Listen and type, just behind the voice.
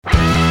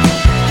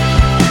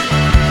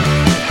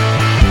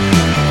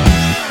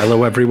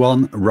Hello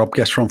everyone, Rob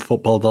Guest from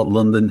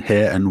Football.London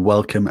here, and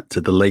welcome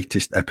to the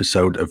latest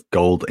episode of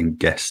Gold and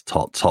Guest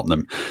Talk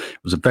Tottenham.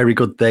 It was a very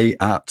good day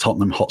at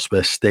Tottenham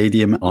Hotspur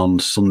Stadium on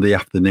Sunday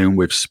afternoon,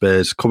 with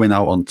Spurs coming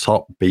out on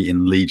top,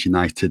 beating Leeds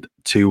United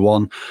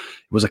 2-1. It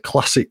was a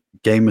classic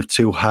game of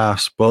two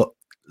halves, but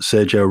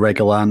Sergio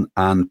Reguilón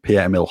and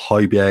Pierre-Emile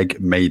Højbjerg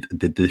made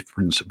the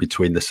difference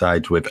between the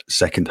sides with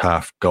second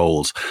half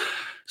goals.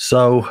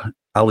 So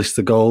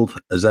Alistair Gold,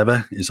 as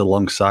ever, is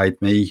alongside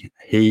me.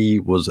 He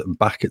was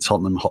back at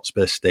Tottenham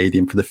Hotspur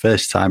Stadium for the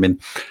first time in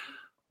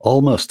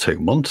almost 2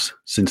 months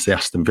since the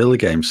Aston Villa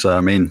game. So,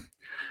 I mean,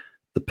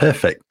 the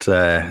perfect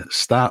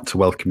start to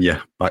welcome you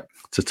back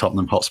to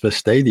Tottenham Hotspur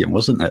Stadium,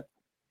 wasn't it?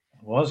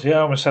 It was, yeah.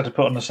 I almost had to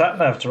put on the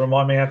sat-nav to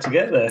remind me how to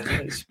get there.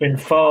 It's been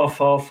far,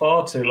 far,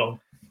 far too long.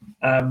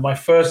 My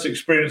first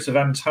experience of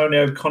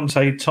Antonio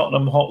Conte,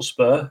 Tottenham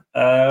Hotspur,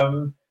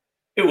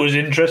 it was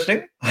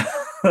interesting.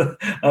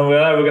 And we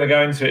know we're going to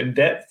go into it in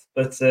depth,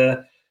 but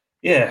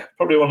yeah,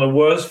 probably one of the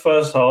worst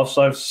first halves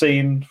I've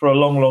seen for a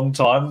long, long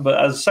time.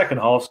 But as second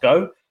halves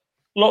go,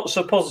 lots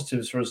of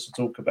positives for us to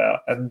talk about.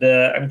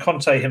 And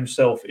Conte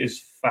himself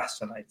is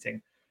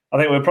fascinating. I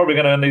think we're probably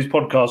going to, in these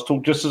podcasts,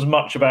 talk just as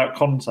much about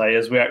Conte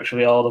as we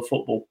actually are the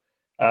football,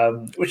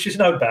 which is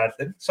no bad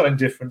thing, something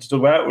different to talk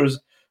about. Whereas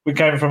we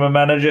came from a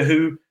manager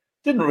who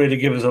didn't really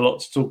give us a lot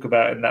to talk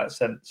about in that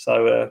sense.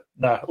 So,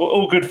 no,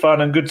 all good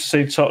fun and good to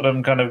see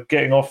Tottenham kind of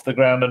getting off the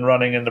ground and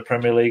running in the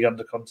Premier League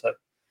under Conte.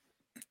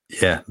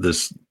 Yeah,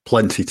 there's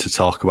plenty to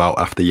talk about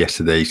after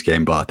yesterday's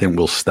game, but I think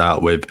we'll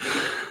start with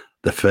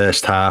the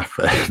first half.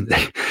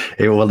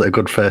 It wasn't a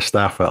good first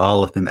half at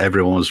all. I think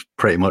everyone was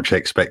pretty much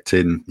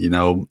expecting,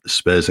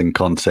 Spurs and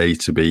Conte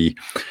to be,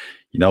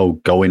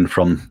 going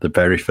from the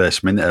very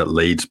first minute at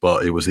Leeds,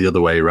 but it was the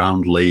other way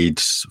around.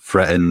 Leeds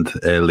threatened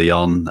early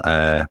on.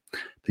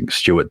 I think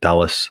Stuart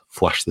Dallas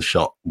flashed the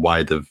shot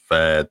wide of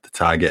the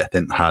target. I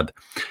think had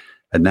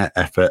a net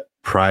effort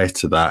prior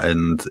to that,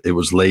 and it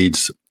was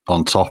Leeds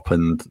on top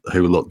and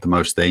who looked the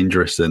most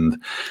dangerous, and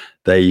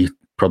they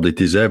probably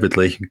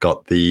deservedly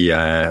got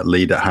the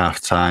lead at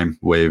half-time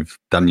with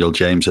Daniel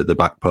James at the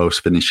back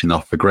post finishing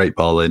off a great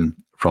ball in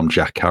from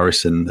Jack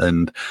Harrison.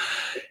 And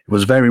it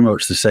was very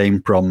much the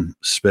same from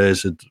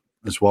Spurs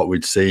as what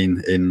we'd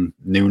seen in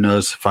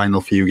Nuno's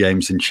final few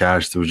games in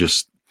charge. There was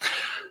just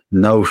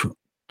no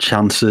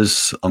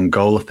chances on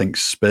goal. I think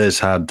Spurs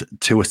had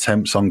 2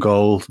 attempts on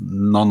goal,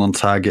 none on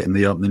target in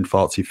the opening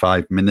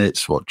 45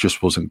 minutes, what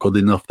just wasn't good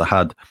enough. They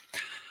had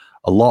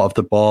a lot of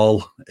the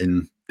ball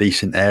in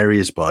decent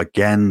areas, but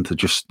again, there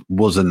just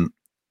wasn't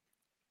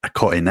a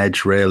cutting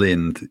edge really.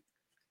 And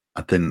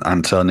I think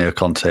Antonio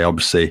Conte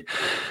obviously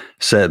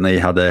certainly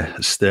had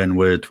a stern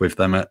word with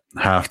them at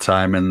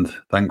half-time, and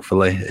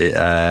thankfully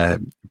it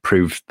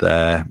proved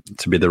to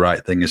be the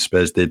right thing as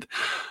Spurs did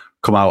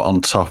come out on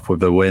top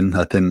with a win.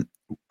 I think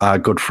our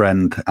good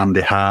friend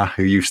Andy Ha,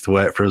 who used to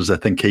work for us, I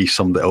think he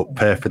summed it up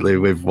perfectly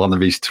with one of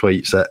his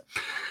tweets at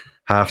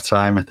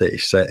half-time. I think he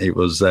said it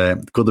was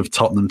good of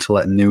Tottenham to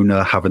let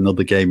Nuno have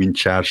another game in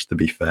charge, to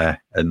be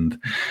fair. And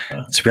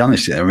to be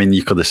honest, I mean,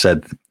 you could have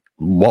said,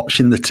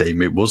 watching the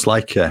team, it was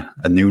like a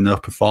Nuno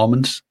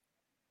performance.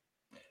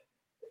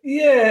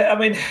 Yeah, I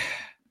mean,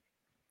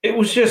 it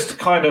was just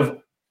kind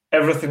of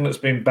everything that's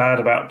been bad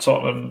about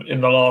Tottenham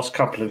in the last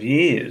couple of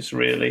years,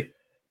 really.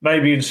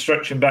 Maybe in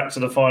stretching back to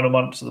the final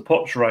months of the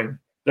Poch reign,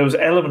 there was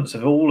elements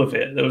of all of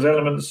it. There was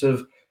elements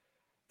of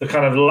the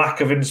kind of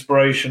lack of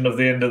inspiration of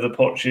the end of the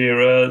Poch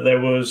era. There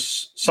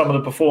was some of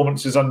the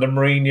performances under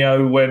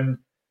Mourinho when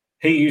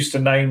he used to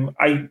name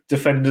 8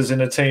 defenders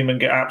in a team and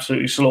get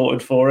absolutely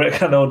slaughtered for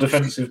it, or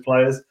defensive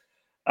players.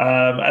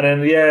 And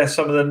then, yeah,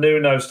 some of the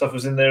Nuno stuff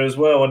was in there as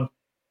well.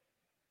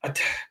 And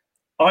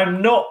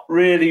I'm not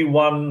really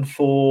one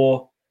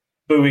for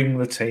booing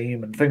the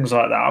team and things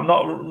like that. I'm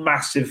not a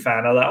massive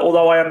fan of that,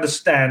 although I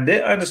understand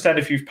it. I understand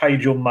if you've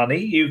paid your money,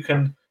 you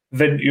can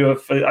vent your...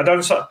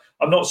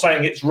 I'm not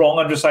saying it's wrong.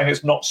 I'm just saying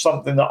it's not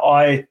something that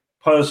I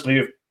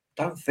personally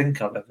don't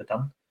think I've ever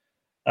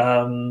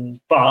done.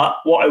 But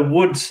what I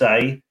would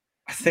say,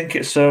 I think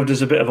it served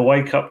as a bit of a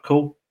wake-up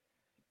call,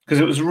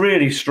 because it was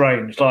really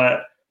strange.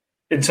 Like,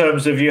 in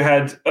terms of, you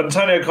had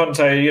Antonio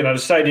Conte, the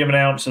stadium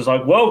announcers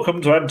like,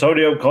 "Welcome to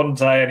Antonio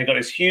Conte," and he got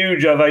this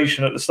huge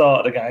ovation at the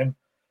start of the game.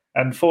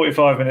 And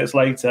 45 minutes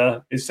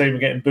later, his team were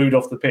getting booed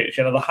off the pitch.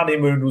 The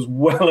honeymoon was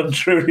well and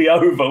truly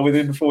over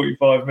within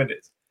 45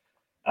 minutes.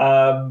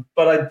 But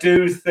I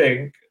do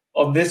think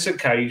on this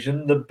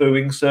occasion, the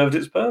booing served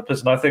its purpose.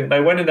 And I think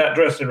they went in that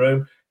dressing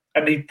room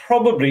and he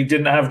probably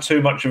didn't have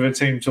too much of a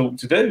team talk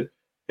to do.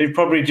 He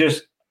probably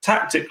just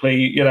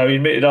tactically, he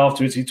admitted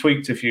afterwards he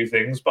tweaked a few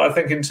things. But I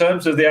think in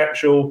terms of the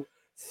actual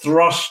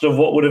thrust of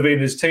what would have been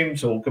his team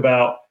talk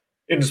about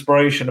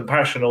inspiration and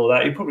passion and all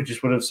that, he probably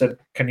just would have said,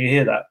 "Can you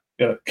hear that?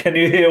 Can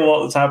you hear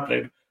what's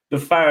happening? The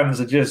fans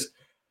are just..."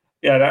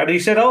 And he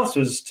said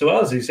afterwards to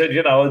us, he said,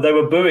 they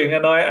were booing,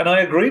 and I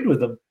agreed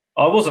with them.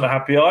 I wasn't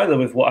happy either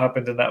with what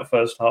happened in that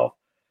first half.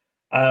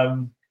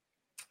 And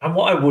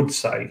what I would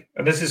say,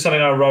 and this is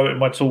something I wrote in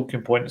my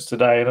talking points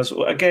today, and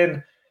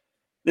again,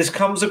 this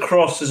comes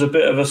across as a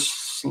bit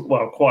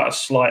of quite a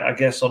slight, I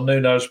guess, on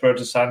Nuno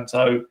Espirito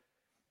Santo.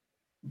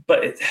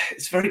 But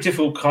it's very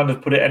difficult to kind of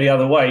put it any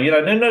other way.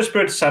 Nuno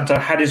Espirito Santo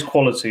had his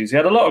qualities. He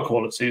had a lot of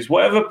qualities.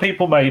 Whatever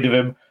people made of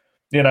him,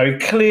 he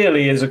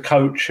clearly is a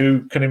coach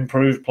who can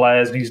improve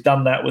players, and he's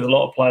done that with a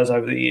lot of players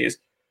over the years.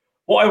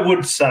 What I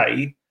would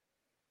say,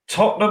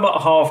 Tottenham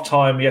at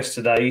half-time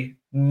yesterday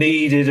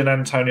needed an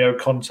Antonio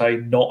Conte,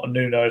 not a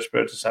Nuno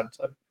Espirito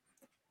Santo.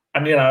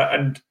 And,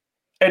 and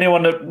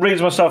anyone that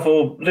reads my stuff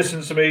or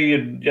listens to me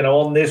and,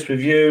 on this with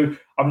you,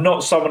 I'm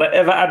not someone that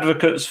ever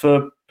advocates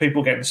for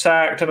people getting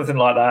sacked, anything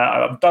like that.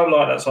 I don't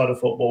like that side of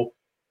football.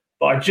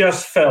 But I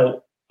just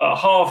felt at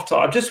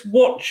half-time, just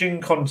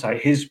watching Conte,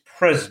 his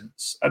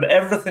presence and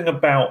everything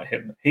about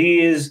him,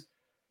 he's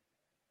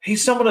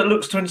someone that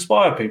looks to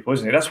inspire people,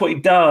 isn't he? That's what he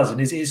does. And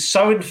he's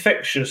so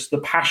infectious, the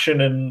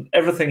passion and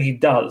everything he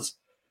does.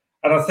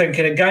 And I think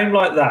in a game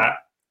like that,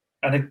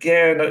 and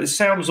again, it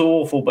sounds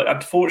awful, but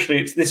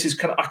unfortunately,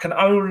 I can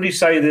only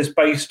say this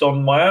based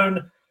on my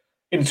own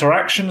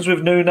interactions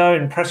with Nuno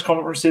in press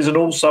conferences and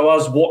also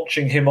us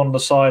watching him on the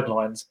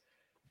sidelines.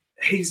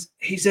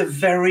 He's a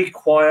very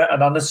quiet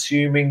and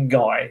unassuming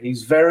guy.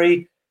 He's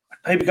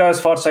maybe go as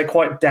far to say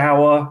quite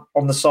dour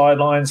on the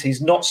sidelines.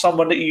 He's not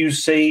someone that you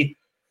see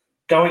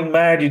going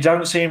mad. You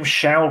don't see him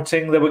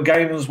shouting. There were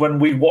games when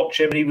we watch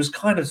him and he was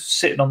kind of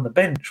sitting on the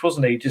bench,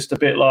 wasn't he? Just a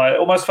bit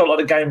almost felt like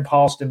the game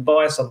passed him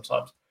by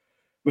sometimes.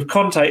 With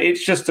Conte,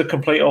 it's just the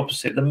complete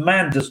opposite. The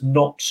man does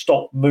not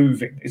stop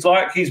moving. It's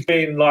like he's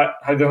been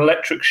had an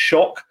electric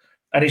shock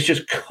and he's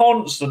just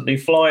constantly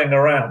flying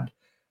around.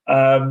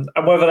 And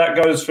whether that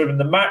goes for him in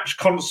the match,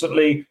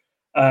 constantly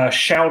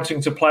shouting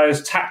to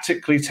players,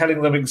 tactically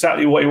telling them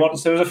exactly what he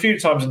wants. There was a few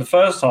times in the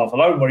first half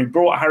alone where he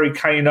brought Harry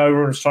Kane over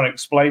and was trying to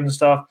explain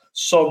stuff.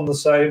 Son the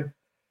same.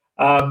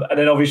 And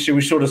then obviously we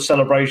saw the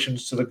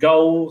celebrations to the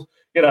goal.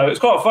 It's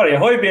quite funny.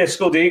 Højbjerg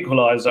scored the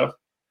equaliser.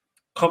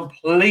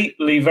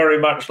 Completely very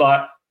much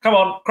like, come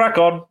on, crack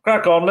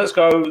on, let's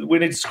go. We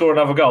need to score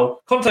another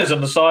goal. Conte's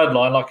on the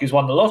sideline like he's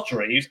won the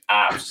lottery. He's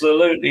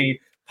absolutely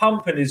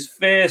pumping his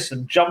fist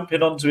and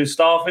jumping onto his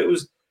staff.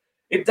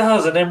 It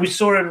does. And then we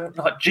saw him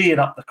geeing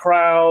up the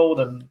crowd,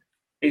 and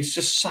it's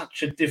just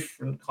such a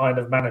different kind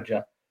of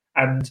manager.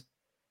 And,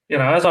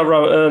 as I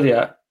wrote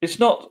earlier,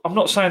 I'm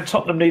not saying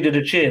Tottenham needed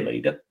a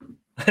cheerleader.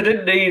 They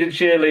didn't need a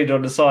cheerleader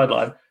on the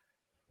sideline.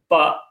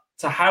 But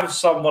to have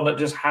someone that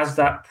just has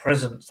that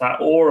presence, that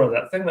aura,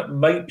 that thing that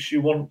makes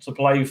you want to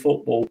play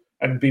football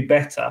and be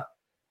better,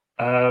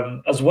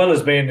 as well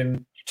as being a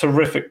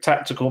terrific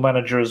tactical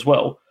manager as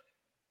well,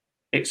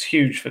 it's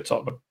huge for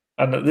Tottenham.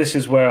 And this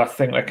is where I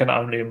think they can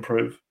only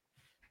improve.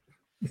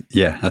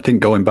 Yeah, I think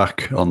going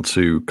back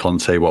onto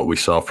Conte, what we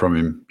saw from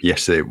him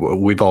yesterday,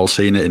 we've all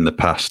seen it in the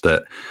past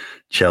at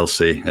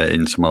Chelsea, at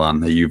Inter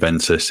Milan, at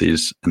Juventus.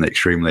 He's an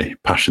extremely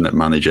passionate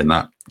manager, and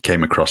that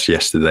came across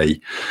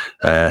yesterday.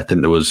 I think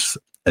there was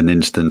an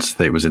instance,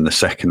 that it was in the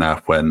second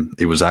half, when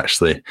he was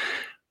actually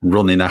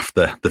running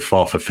after the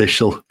fourth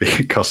official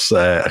because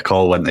a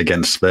call went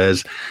against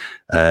Spurs.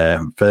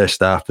 First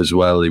half as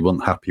well, he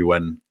wasn't happy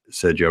when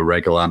Sergio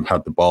Reguilón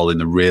had the ball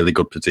in a really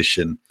good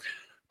position.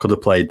 Could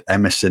have played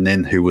Emerson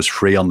in, who was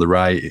free on the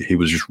right. He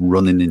was just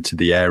running into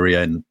the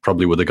area and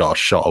probably would have got a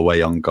shot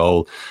away on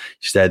goal.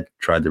 Instead,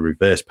 tried the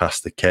reverse pass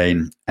to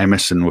Kane.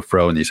 Emerson were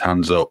throwing his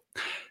hands up.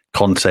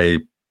 Conte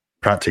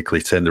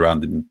practically turned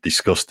around in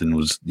disgust and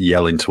was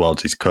yelling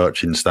towards his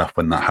coaching staff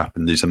when that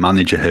happened. He's a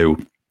manager who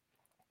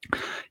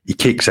he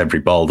kicks every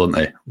ball, doesn't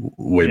he,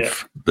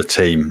 with the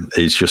team.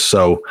 He's just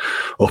so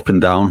up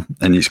and down,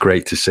 and it's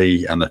great to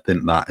see. And I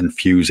think that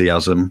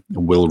enthusiasm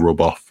will rub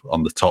off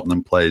on the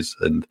Tottenham players.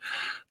 And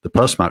the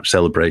post-match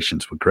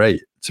celebrations were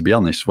great. To be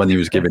honest, when he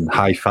was giving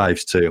high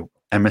fives to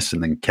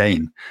Emerson and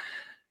Kane,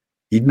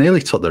 he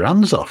nearly took their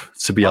hands off,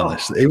 to be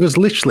honest. It was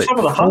literally some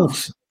of the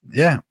hugs.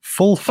 Yeah,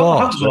 full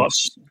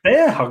force.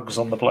 Bare hugs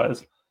on the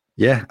players.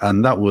 Yeah,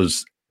 and that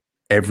was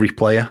every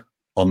player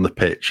on the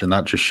pitch, and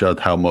that just showed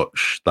how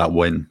much that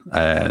win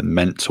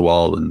meant to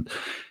all. And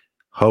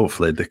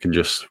hopefully they can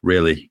just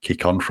really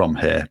kick on from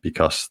here,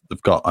 because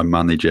they've got a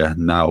manager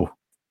now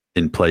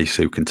in place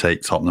who can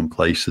take Tottenham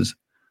places.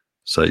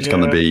 So it's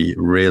going to be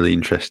really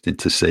interesting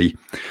to see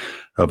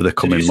over the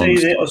coming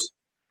months.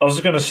 I was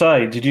going to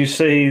say, did you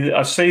see?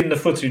 I've seen the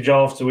footage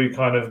after we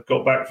kind of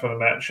got back from the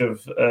match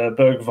of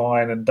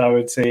Bergwijn and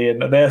Doherty,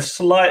 and they're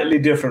slightly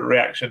different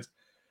reactions.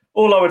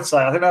 All I would say,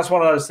 I think that's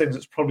one of those things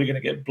that's probably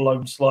going to get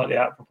blown slightly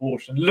out of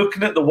proportion.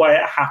 Looking at the way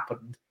it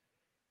happened,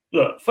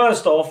 look,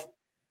 first off,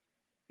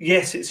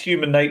 yes, it's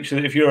human nature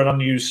that if you're an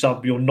unused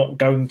sub, you're not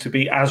going to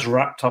be as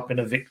wrapped up in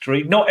a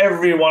victory. Not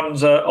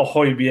everyone's a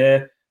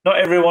Højbjerg. Not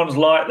everyone's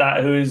like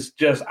that, who is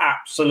just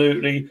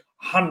absolutely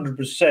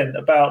 100%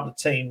 about the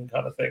team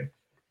kind of thing.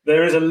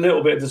 There is a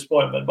little bit of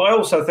disappointment. But I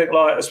also think,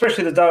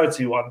 especially the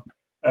Doherty one,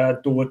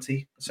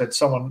 Doherty, I said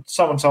someone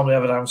told me the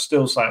other day, I'm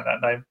still saying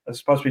that name. It's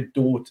supposed to be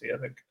Doherty, I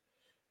think.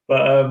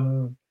 But, I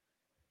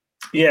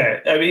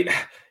mean,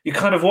 you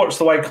kind of watched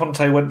the way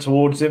Conte went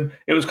towards him.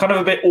 It was kind of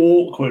a bit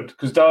awkward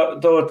because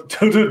Doherty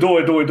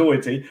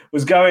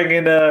was going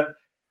in a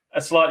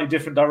a slightly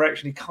different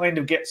direction. He kind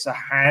of gets a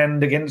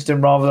hand against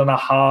him rather than a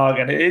hug,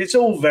 and it's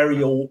all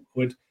very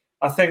awkward.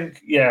 I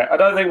think, I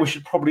don't think we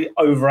should probably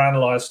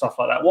overanalyze stuff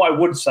like that. What I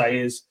would say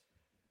is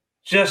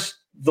just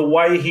the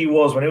way he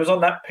was when he was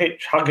on that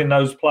pitch hugging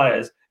those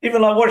players,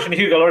 even like watching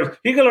Hugo Lloris.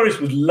 Hugo Lloris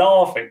was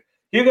laughing.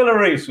 Hugo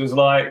Lloris was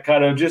like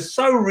kind of just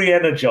so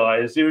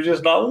re-energized. He was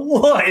just like,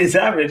 what is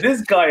happening? This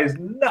guy is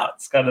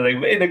nuts kind of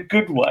thing, but in a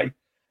good way.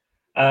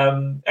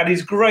 And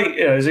he's great.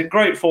 He's in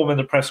great form in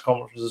the press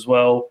conference as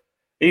well.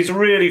 He's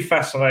really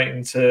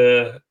fascinating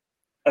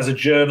as a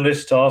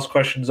journalist to ask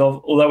questions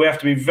of, although we have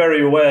to be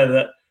very aware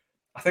that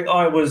I think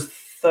I was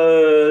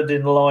third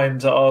in line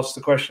to ask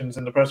the questions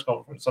in the press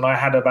conference, and I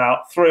had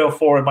about 3 or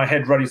 4 in my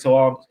head ready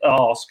to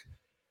ask.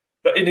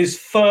 But in his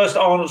first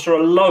answer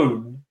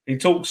alone, he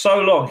talked so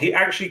long, he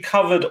actually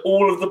covered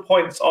all of the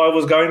points I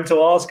was going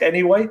to ask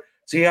anyway.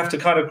 So you have to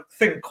kind of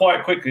think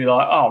quite quickly,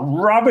 like, oh,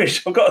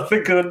 rubbish, I've got to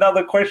think of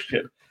another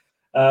question.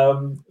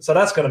 So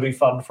that's going to be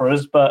fun for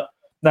us. But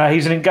no,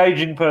 he's an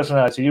engaging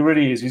personality. He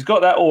really is. He's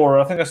got that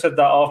aura. I think I said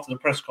that after the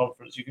press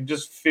conference. You can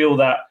just feel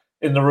that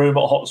in the room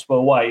at Hotspur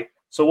Way.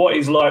 So what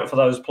he's like for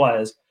those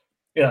players,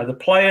 the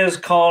players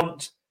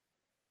can't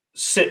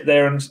sit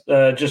there and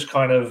just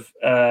kind of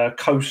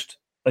coast.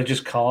 They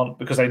just can't,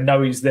 because they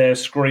know he's there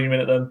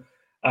screaming at them.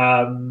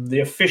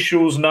 The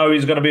officials know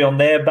he's going to be on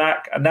their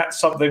back, and that's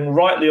something,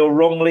 rightly or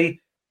wrongly,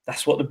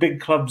 that's what the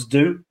big clubs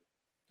do,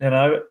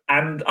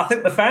 And I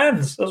think the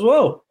fans as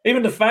well.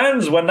 Even the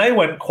fans, when they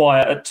went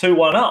quiet at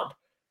 2-1 up,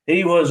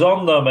 he was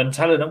on them and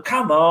telling them,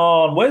 come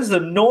on, where's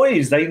the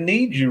noise? They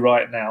need you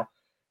right now.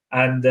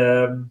 And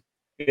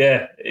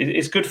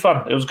it's good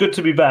fun. It was good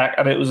to be back,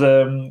 and it was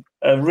a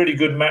really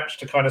good match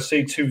to kind of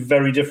see two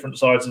very different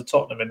sides of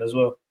Tottenham in as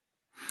well.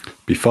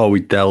 Before we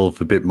delve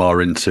a bit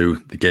more into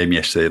the game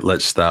yesterday,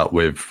 let's start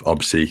with,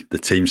 obviously, the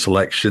team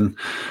selection,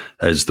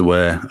 as there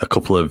were a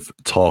couple of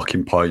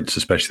talking points,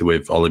 especially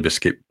with Oliver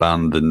Skipp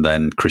banned and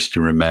then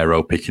Christian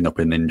Romero picking up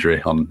an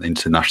injury on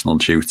international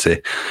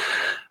duty.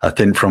 I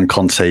think from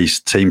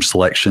Conte's team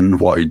selection,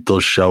 what he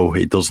does show,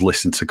 he does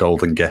listen to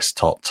Golden Guest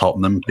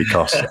Tottenham,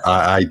 because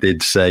I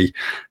did say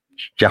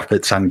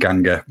Japhet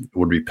Tanganga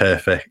would be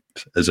perfect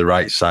as a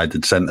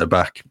right-sided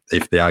centre-back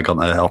if they are going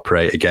to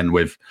operate again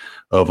with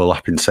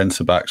overlapping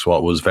centre-backs,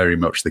 what was very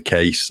much the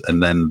case.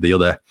 And then the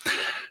other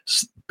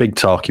big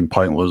talking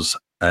point was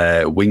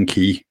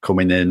Winky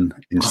coming in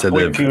instead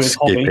of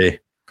Skippy.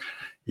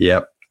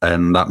 Yep,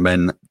 and that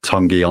meant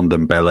Tanguy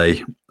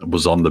Ndombele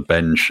was on the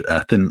bench.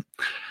 I think,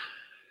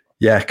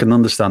 I can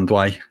understand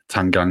why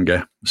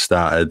Tanganga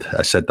started.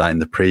 I said that in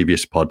the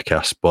previous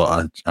podcast,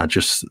 but I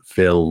just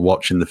feel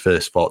watching the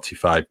first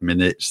 45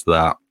 minutes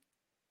that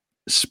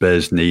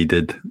Spurs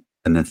needed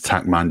an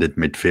attack-minded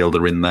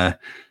midfielder in there,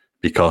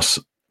 because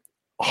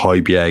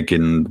Højbjerg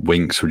and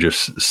Winks were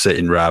just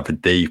sitting rather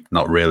deep,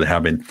 not really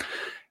having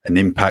an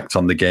impact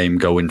on the game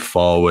going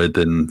forward.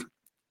 And,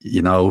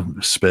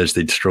 Spurs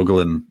did struggle,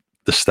 and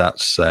the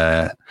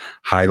stats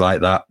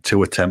highlight that.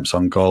 2 attempts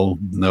on goal,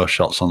 no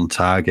shots on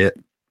target.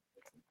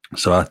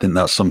 So I think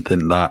that's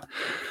something that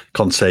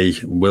Conte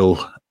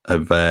will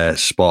have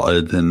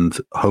spotted, and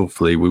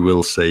hopefully we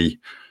will see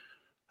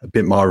a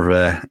bit more of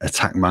a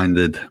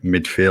attack-minded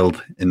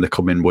midfield in the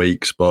coming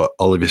weeks. But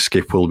Oliver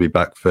Skipp will be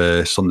back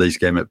for Sunday's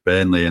game at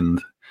Burnley,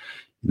 and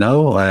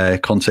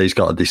Conte's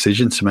got a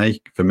decision to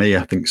make. For me,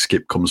 I think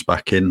Skipp comes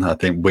back in. I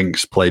think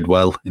Winks played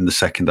well in the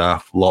second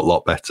half, a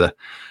lot better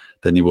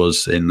than he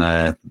was in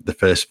the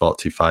first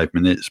 45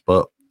 minutes.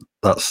 But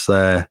that's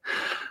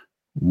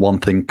one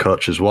thing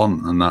coaches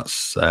want, and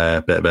that's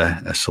a bit of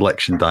a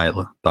selection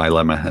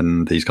dilemma,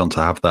 and he's going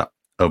to have that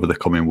over the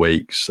coming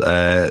weeks.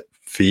 For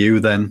you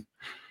then,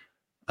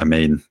 I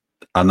mean,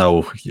 I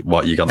know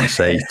what you're going to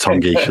say.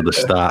 Tanguy should have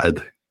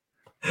started.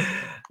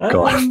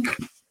 Go on.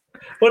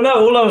 Well,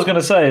 no, all I was going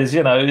to say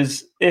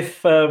is,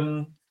 if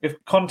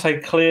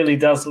Conte clearly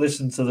does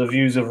listen to the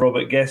views of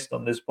Robert Guest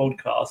on this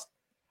podcast,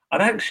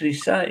 I'd actually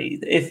say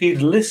that if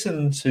he'd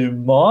listened to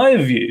my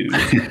views,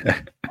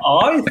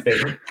 I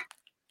think,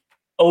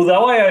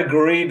 although I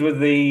agreed with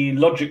the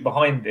logic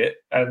behind it,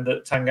 and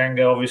that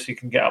Tanganga obviously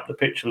can get up the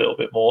pitch a little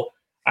bit more,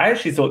 I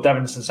actually thought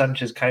Davinson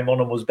Sanchez came on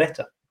and was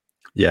better.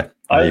 Yeah,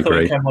 I agree.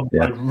 Thought he came on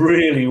and played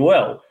really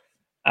well.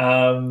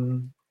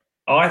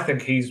 I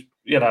think he's,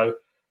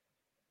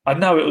 I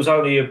know it was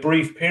only a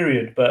brief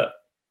period, but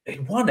he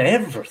won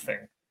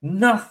everything.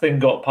 Nothing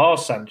got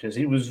past Sanchez.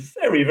 He was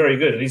very, very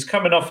good. And he's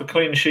coming off a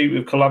clean sheet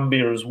with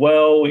Colombia as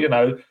well.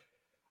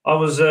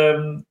 I've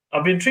been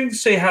intrigued to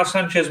see how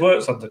Sanchez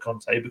works under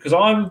Conte, because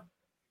I'm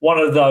one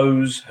of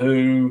those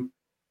who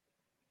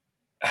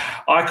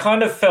I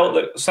kind of felt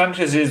that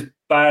Sanchez's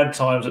bad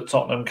times at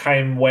Tottenham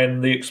came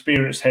when the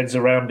experienced heads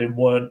around him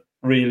weren't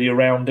really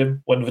around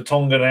him, when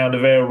Vertonghen and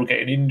Alderweireld were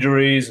getting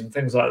injuries and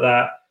things like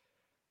that.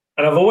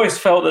 And I've always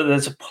felt that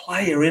there's a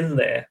player in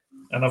there,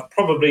 and I've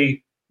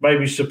probably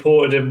maybe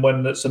supported him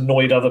when it's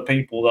annoyed other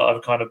people that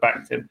I've kind of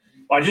backed him.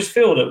 But I just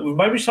feel that with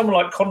maybe someone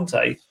like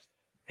Conte,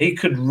 he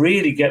could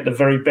really get the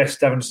very best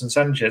Davinson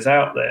Sanchez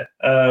out there.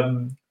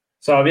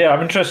 So, yeah,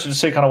 I'm interested to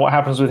see kind of what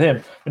happens with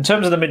him. In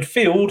terms of the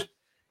midfield,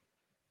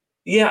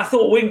 yeah, I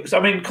thought Winks, I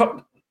mean,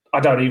 I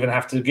don't even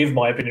have to give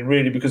my opinion,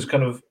 really, because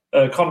kind of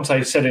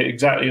Conte said it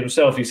exactly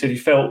himself. He said he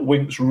felt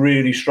Winks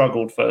really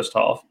struggled first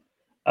half.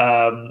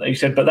 He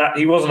said, but that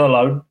he wasn't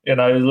alone.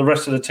 The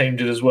rest of the team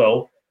did as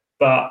well.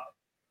 But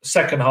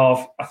second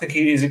half, I think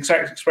his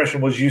exact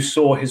expression was, you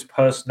saw his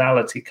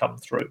personality come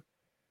through.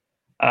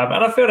 And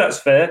I feel that's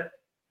fair.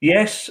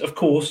 Yes, of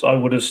course, I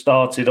would have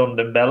started on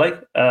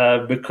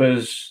Dembele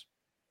because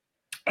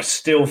I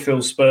still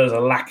feel Spurs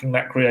are lacking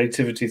that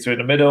creativity through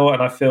the middle.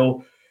 And I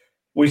feel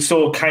we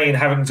saw Kane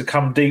having to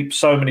come deep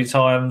so many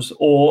times,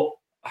 or,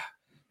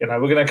 we're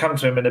going to come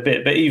to him in a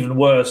bit, but even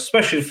worse,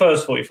 especially the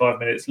first 45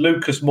 minutes,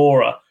 Lucas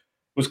Moura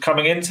was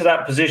coming into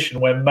that position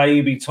where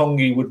maybe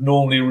Tongi would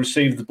normally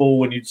receive the ball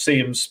when you'd see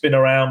him spin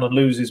around and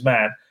lose his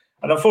man.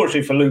 And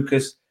unfortunately for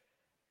Lucas,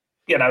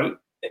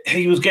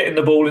 he was getting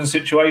the ball in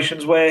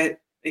situations where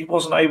he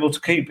wasn't able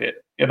to keep it.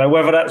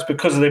 Whether that's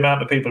because of the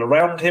amount of people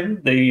around him,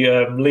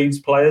 the Leeds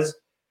players,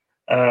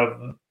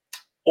 or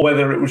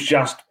whether it was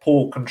just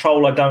poor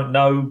control, I don't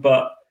know.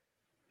 But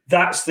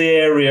that's the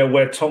area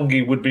where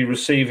Tongi would be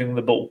receiving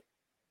the ball.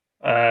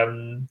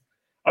 I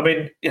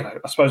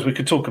suppose we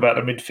could talk about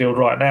the midfield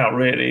right now,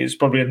 really. It's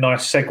probably a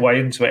nice segue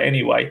into it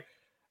anyway.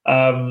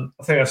 I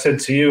think I said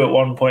to you at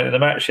one point in the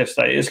match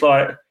yesterday, it's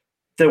like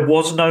there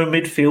was no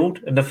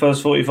midfield in the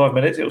first 45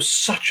 minutes. It was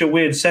such a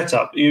weird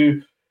setup.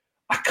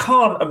 I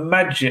can't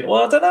imagine.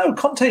 Well, I don't know.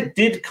 Conte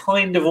did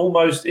kind of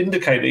almost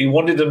indicate that he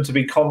wanted them to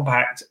be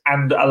compact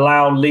and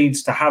allow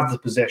Leeds to have the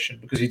possession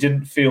because he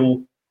didn't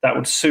feel that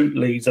would suit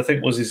Leeds, I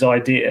think was his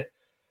idea.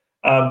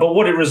 But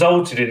what it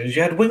resulted in is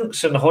you had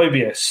Winks and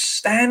Højbjerg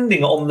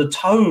standing on the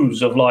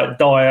toes of like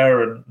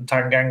Dyer and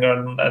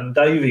Tanganga and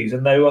Davies.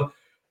 And they were,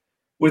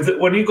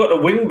 when you got the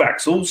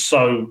wing-backs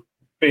also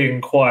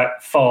being quite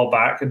far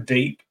back and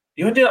deep,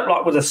 you ended up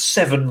like with a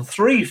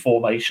 7-3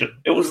 formation.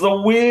 It was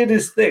the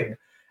weirdest thing.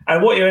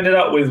 And what you ended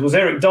up with was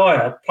Eric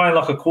Dyer playing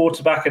like a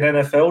quarterback in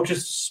NFL,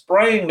 just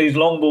spraying these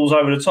long balls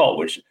over the top,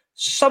 which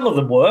some of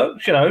them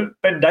worked.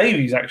 Ben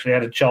Davies actually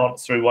had a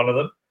chance through one of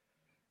them.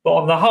 But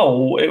on the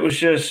whole, it was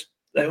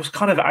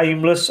kind of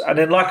aimless. And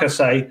then, like I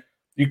say,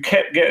 you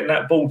kept getting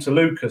that ball to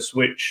Lucas,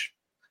 which,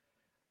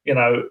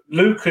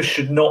 Lucas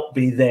should not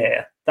be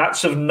there.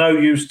 That's of no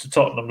use to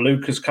Tottenham.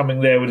 Lucas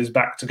coming there with his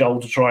back to goal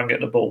to try and get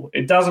the ball.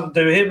 It doesn't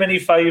do him any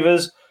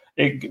favours.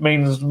 It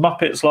means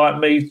Muppets like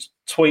me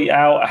tweet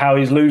out how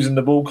he's losing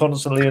the ball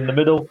constantly in the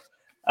middle.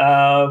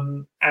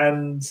 It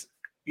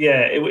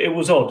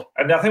was odd.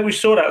 And I think we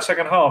saw that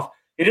second half.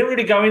 He didn't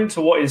really go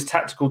into what his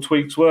tactical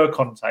tweaks were,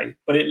 Conte,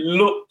 but it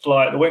looked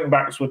like the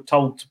wing-backs were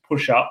told to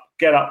push up,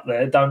 get up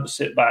there, don't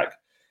sit back.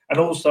 And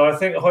also, I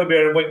think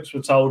Højbjerg and Winks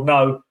were told,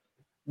 no,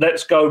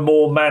 let's go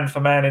more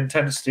man-for-man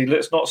intensity.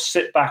 Let's not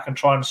sit back and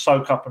try and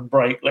soak up and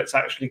break. Let's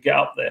actually get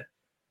up there.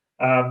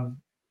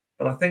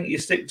 But I think you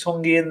stick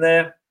Tongi in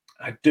there,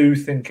 I do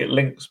think it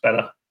links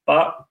better.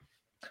 But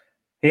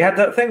he had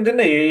that thing,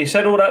 didn't he? He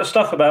said all that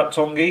stuff about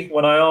Tongi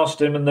when I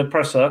asked him in the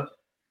presser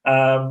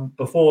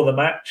before the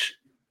match.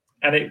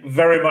 And it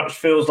very much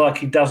feels like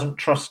he doesn't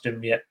trust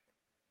him yet.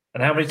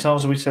 And how many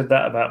times have we said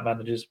that about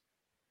managers?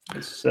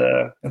 It's,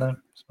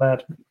 it's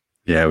mad.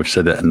 Yeah, we've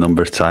said it a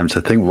number of times.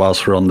 I think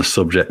whilst we're on the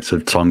subject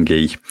of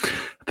Tongi,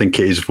 I think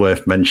it is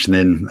worth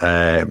mentioning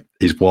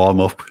his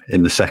warm-up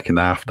in the second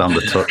half down the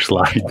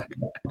touchline.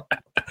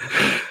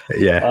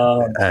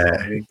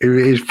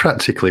 He's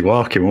practically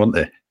walking,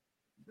 wasn't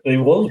he? He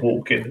was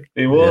walking.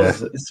 He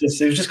was. Yeah.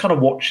 He was just kind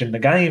of watching the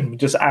game,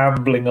 just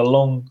ambling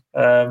along.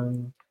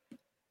 And,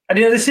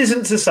 this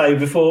isn't to say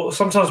before,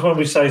 sometimes when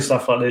we say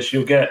stuff like this,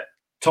 you'll get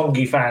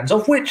Tongi fans,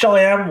 of which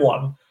I am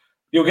one.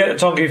 You'll get the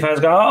Tongi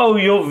fans go, oh,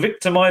 you're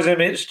victimising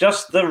him. It's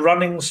just the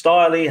running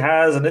style he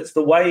has and it's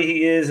the way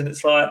he is. And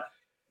it's like,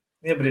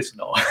 yeah, but it's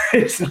not.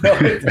 It's not.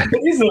 It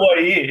is the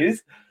way he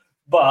is.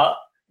 But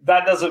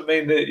that doesn't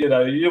mean that,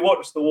 you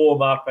watch the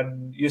warm-up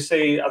and you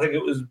see, I think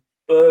it was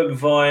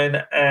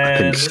Bergwijn and... I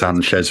think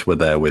Sanchez were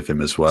there with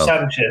him as well.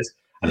 Sanchez.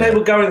 And they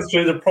were going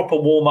through the proper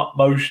warm-up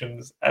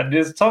motions. And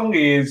just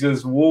Tongi is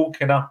just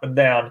walking up and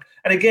down.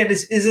 And again,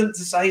 this isn't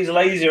to say he's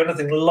lazy or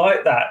anything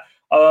like that.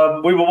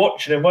 We were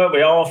watching him, weren't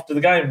we, after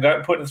the game,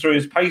 putting through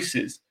his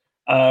paces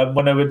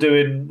when they were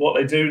doing what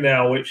they do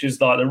now, which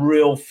is like the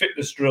real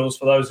fitness drills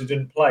for those who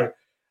didn't play.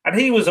 And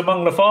he was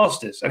among the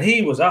fastest. And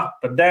he was up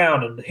and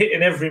down and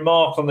hitting every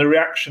mark on the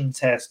reaction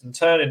test and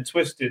turning,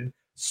 twisting,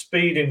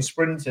 speeding,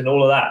 sprinting,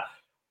 all of that.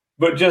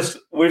 But just,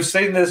 we've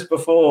seen this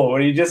before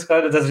where he just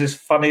kind of does this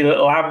funny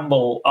little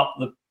amble up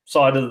the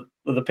side of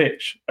the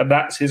pitch. And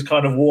that's his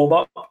kind of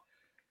warm-up.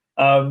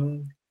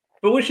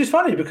 But which is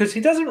funny because he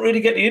doesn't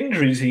really get the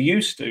injuries he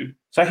used to.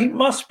 So he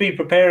must be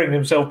preparing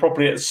himself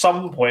properly at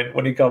some point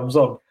when he comes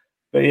on.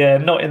 But yeah,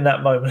 not in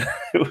that moment.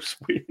 It was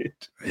weird.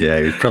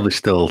 Yeah, he's probably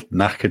still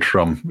knackered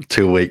from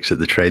 2 weeks at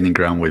the training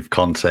ground with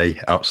Conte,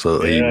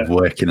 absolutely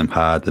working him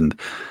hard. And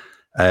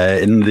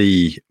in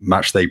the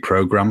matchday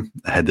programme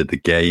ahead of the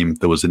game,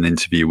 there was an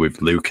interview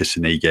with Lucas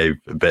and he gave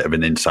a bit of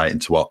an insight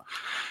into what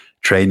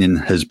training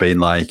has been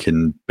like,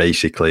 and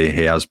basically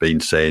he has been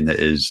saying it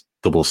is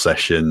double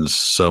sessions,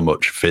 so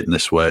much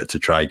fitness work to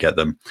try get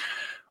them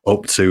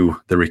up to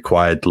the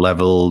required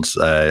levels.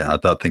 I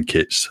don't think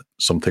it's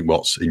something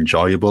what's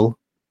enjoyable,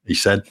 he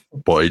said,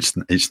 but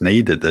it's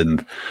needed.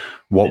 And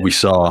what we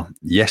saw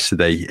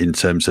yesterday in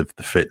terms of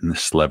the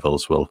fitness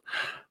levels, well,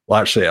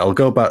 actually, I'll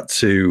go back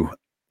to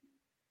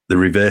the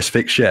reverse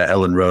fixture at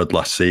Ellen Road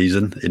last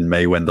season in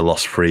May when they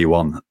lost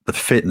 3-1. The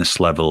fitness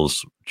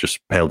levels just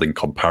paled in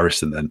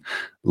comparison. And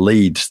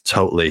Leeds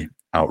totally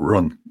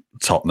outrun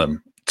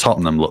Tottenham.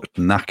 Tottenham looked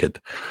knackered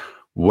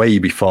way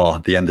before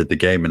the end of the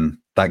game, and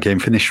that game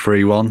finished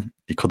 3-1.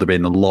 It could have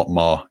been a lot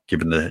more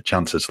given the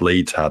chances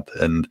Leeds had.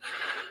 And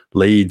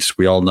Leeds,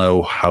 we all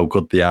know how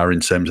good they are in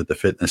terms of the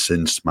fitness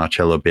since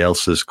Marcelo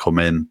Bielsa's come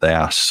in. They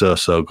are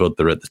so good.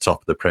 They're at the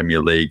top of the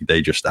Premier League.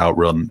 They just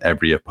outrun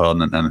every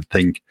opponent. And I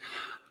think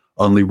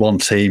only one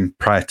team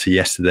prior to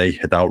yesterday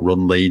had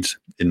outrun Leeds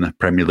in the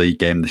Premier League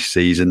game this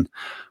season.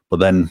 But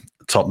then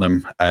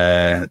Tottenham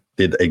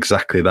did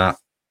exactly that,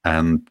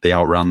 and they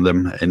outran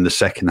them. In the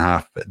second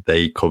half,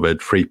 they covered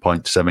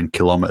 3.7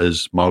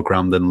 kilometres more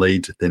ground than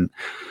Leeds. I think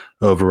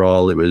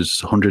overall it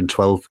was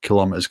 112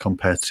 kilometres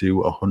compared to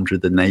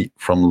 108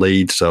 from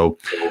Leeds. So,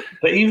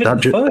 but even in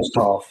the first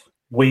half,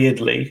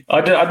 weirdly,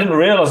 I didn't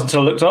realise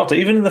until I looked after,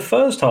 even in the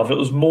first half, it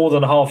was more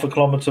than half a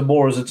kilometre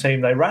more as a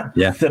team they ran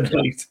than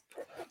Leeds.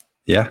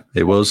 Yeah,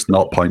 it was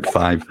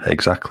 0.5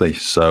 exactly.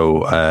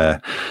 So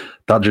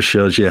that just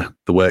shows you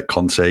the work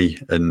Conte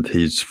and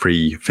his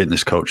three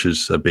fitness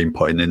coaches have been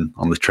putting in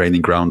on the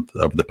training ground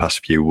over the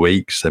past few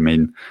weeks. I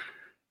mean,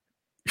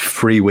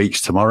 3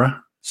 weeks tomorrow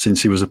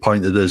since he was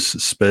appointed as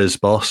Spurs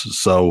boss.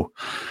 So,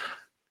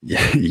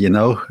 you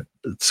know,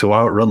 to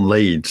outrun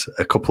Leeds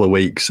a couple of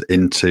weeks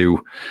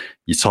into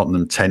your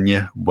Tottenham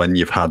tenure, when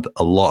you've had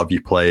a lot of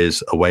your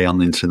players away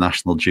on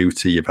international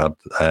duty, you've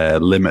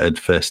had limited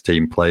first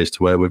team players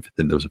to work with. I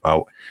think there was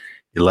about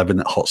 11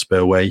 at Hotspur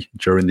away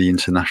during the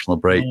international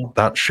break.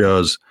 That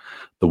shows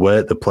the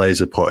work the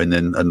players are putting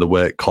in and the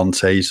work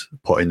Conte's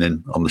putting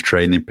in on the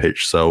training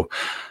pitch. So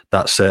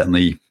that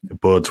certainly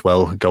bodes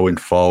well going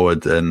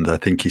forward. And I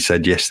think he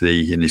said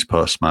yesterday in his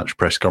post-match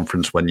press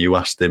conference, when you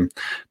asked him,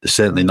 they're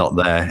certainly not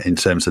there in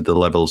terms of the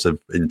levels of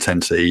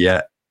intensity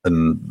yet.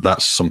 And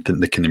that's something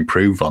they can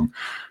improve on.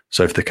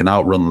 So if they can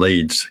outrun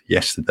Leeds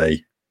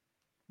yesterday,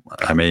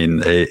 I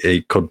mean,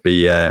 it could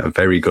be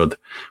very good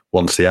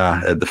once they are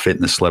at the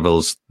fitness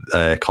levels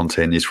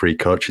Conte and his free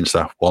coaching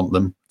staff want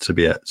them to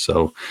be at.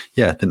 So,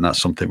 yeah, I think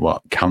that's something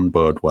what can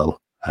bode well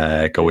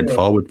going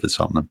forward for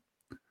Tottenham.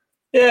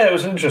 Yeah, it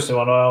was an interesting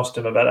one. I asked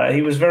him about that.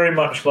 He was very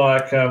much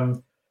like,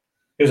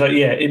 he was like,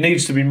 yeah, it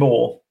needs to be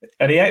more.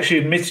 And he actually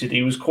admitted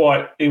he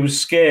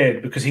was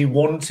scared because he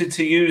wanted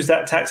to use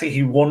that tactic.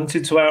 He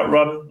wanted to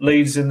outrun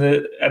Leeds and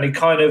he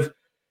kind of,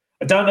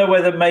 I don't know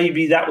whether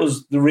maybe that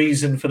was the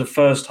reason for the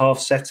first half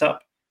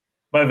setup.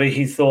 Maybe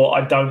he thought,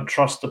 I don't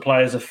trust the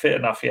players are fit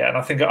enough yet. And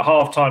I think at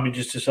half time, he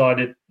just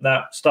decided,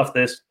 nah, stuff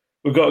this.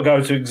 We've got to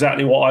go to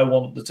exactly what I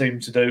want the team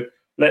to do.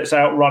 Let's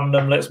outrun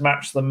them. Let's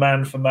match them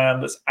man for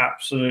man. Let's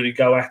absolutely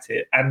go at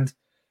it. And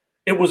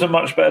it was a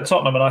much better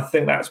Tottenham. And I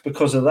think that's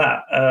because of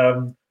that.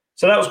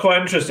 So that was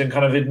quite interesting,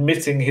 kind of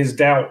admitting his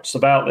doubts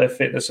about their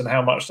fitness and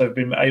how much they've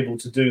been able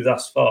to do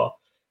thus far.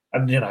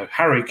 And, you know,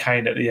 Harry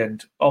Kane at the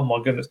end. Oh, my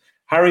goodness.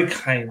 Harry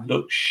Kane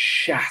looked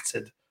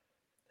shattered.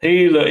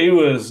 He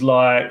was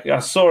like, I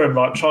saw him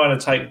like trying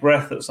to take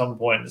breath at some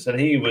points, and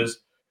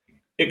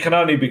it can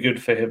only be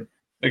good for him.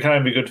 It can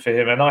only be good for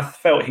him. And I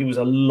felt he was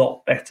a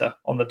lot better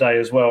on the day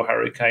as well,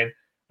 Harry Kane.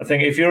 I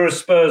think if you're a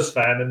Spurs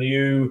fan and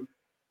you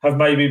have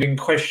maybe been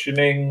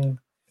questioning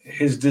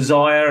his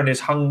desire and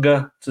his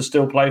hunger to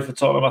still play for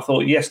Tottenham, I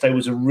thought yesterday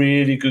was a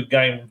really good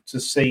game to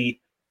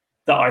see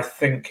that I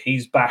think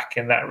he's back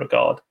in that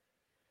regard.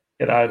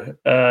 You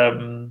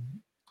know,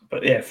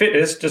 but yeah,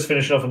 fitness, just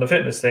finishing off on the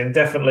fitness thing,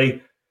 definitely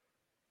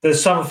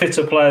there's some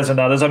fitter players than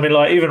others. I mean,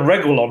 like even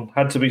Reguilon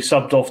had to be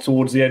subbed off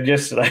towards the end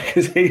yesterday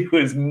because he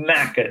was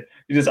knackered.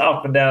 He just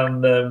up and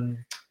down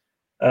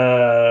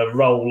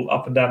roll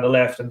up and down the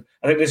left. And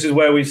I think this is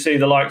where we see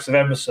the likes of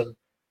Emerson.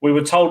 We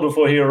were told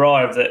before he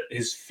arrived that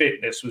his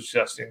fitness was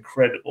just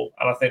incredible.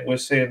 And I think we're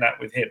seeing that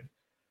with him.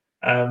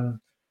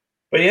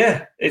 But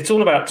yeah, it's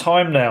all about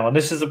time now. And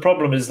this is the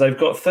problem, is they've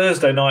got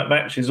Thursday night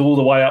matches all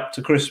the way up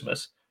to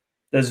Christmas.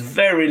 There's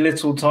very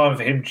little time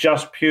for him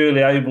just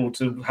purely able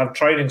to have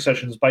training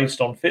sessions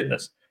based on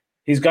fitness.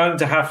 He's going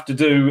to have to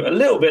do a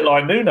little bit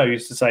like Nuno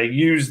used to say,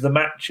 use the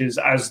matches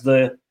as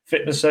the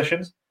fitness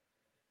sessions.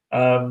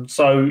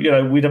 So, you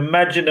know, we'd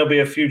imagine there'll be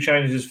a few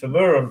changes for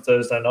Moura on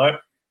Thursday night.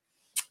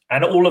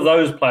 And all of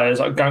those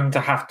players are going to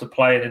have to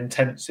play an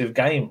intensive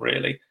game,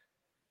 really.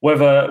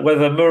 Whether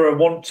Moura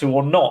want to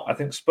or not, I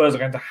think Spurs are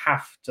going to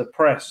have to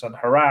press and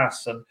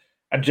harass and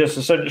just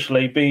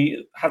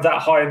essentially have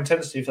that high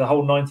intensity for the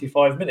whole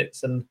 95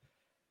 minutes. And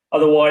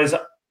otherwise,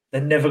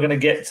 they're never going to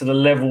get to the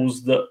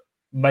levels that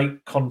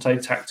make Conte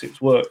tactics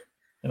work,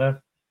 you know?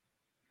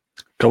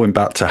 Going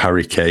back to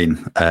Harry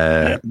Kane,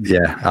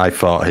 I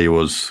thought he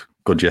was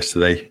good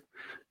yesterday.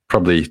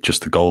 probably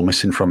just the goal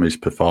missing from his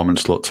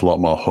performance. Looked a lot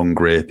more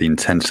hungry. The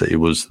intensity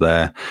was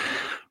there.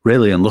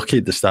 Really unlucky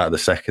at the start of the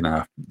second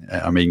half.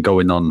 I mean,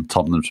 going on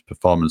Tottenham's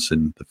performance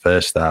in the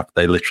first half,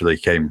 they literally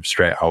came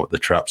straight out of the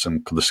traps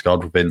and could have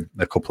scored within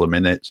a couple of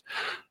minutes.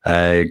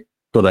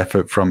 Good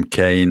effort from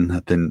Kane.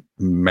 I think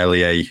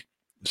Meslier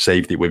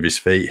saved it with his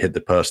feet, hit the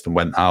post and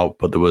went out.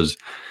 But there was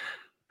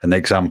an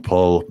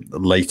example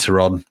later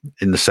on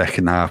in the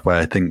second half where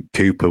I think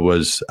Cooper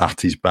was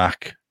at his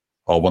back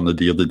or one of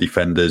the other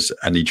defenders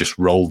and he just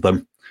rolled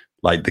them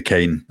like the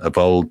Kane of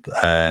old.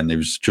 And he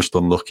was just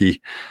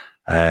unlucky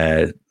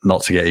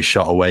not to get his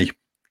shot away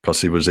because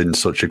he was in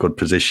such a good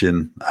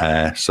position.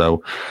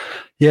 So,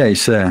 yeah,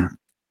 it's a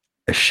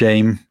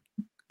shame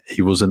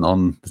he wasn't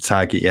on the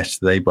target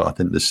yesterday, but I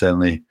think there's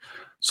certainly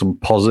some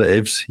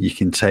positives you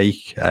can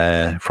take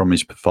from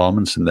his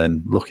performance. And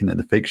then looking at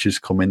the fixtures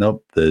coming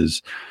up,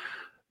 there's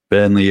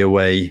Burnley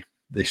away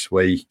this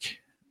week.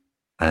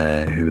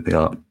 Who they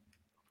are?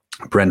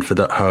 Brentford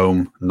at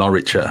home,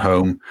 Norwich at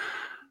home,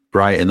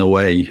 Brighton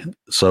away.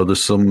 So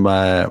there's some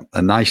a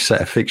nice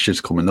set of fixtures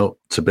coming up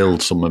to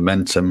build some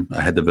momentum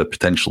ahead of a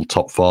potential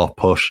top four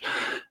push.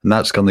 And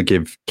that's going to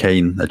give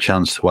Kane a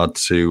chance to add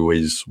to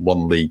his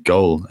one league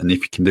goal. And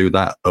if you can do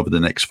that over the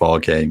next 4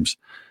 games,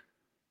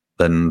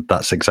 then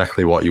that's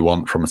exactly what you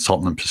want from a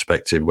Tottenham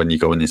perspective when you're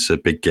going into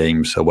big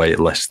games away at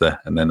Leicester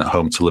and then at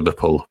home to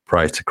Liverpool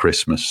prior to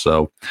Christmas.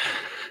 So,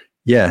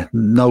 yeah,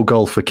 no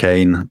goal for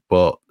Kane,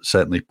 but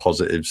certainly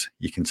positives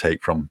you can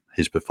take from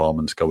his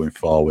performance going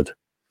forward.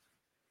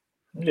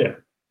 Yeah,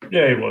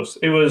 he was.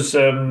 It was,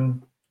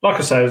 like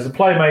I say, he was the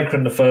playmaker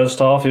in the first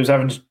half. He was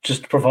having to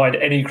just provide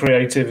any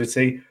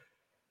creativity.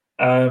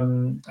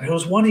 It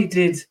was one he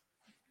did,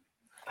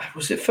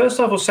 was it first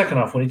half or second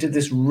half, when he did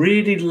this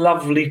really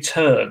lovely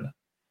turn?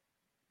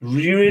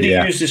 Really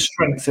used his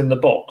strength in the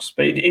box,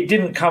 but it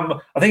didn't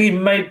come. I think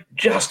he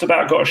just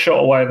about got a shot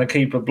away and the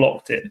keeper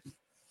blocked it.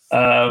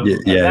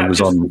 It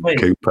was on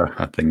Cooper,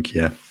 I think,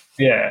 yeah.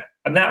 Yeah,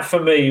 and that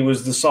for me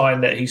was the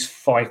sign that he's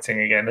fighting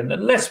again. And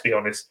let's be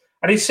honest,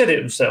 and he said it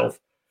himself,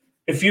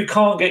 if you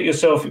can't get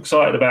yourself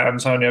excited about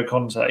Antonio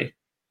Conte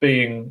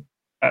being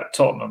at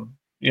Tottenham,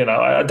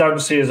 I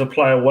don't see as a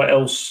player what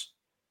else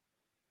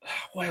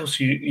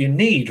you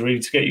need really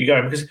to get you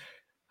going. Because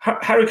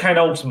Harry Kane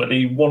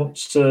ultimately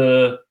wants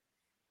to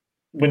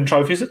win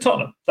trophies at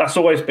Tottenham. That's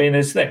always been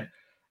his thing.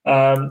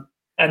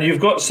 And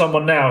you've got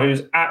someone now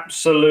who's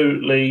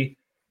absolutely...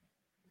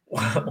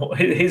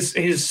 his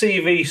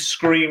CV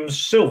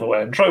screams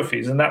silverware and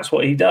trophies, and that's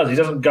what he does. He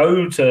doesn't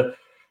go to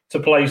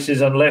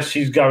places unless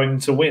he's going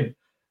to win.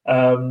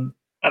 And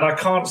I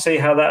can't see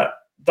how that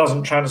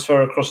doesn't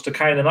transfer across to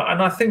Kane. And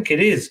I think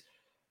it is.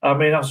 I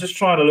mean, I was just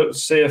trying to look to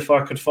see if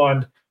I could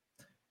find...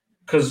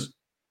 Because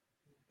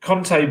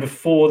Conte,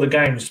 before the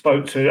game,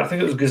 spoke to, I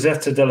think it was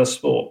Gazzetta dello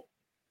Sport.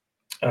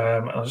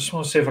 I just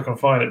want to see if I can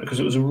find it, because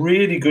it was a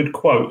really good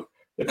quote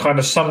that kind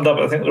of summed up,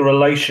 I think, the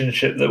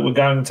relationship that we're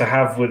going to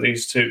have with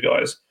these two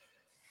guys.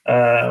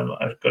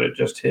 I've got it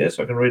just here,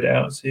 so I can read it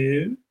out to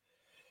you.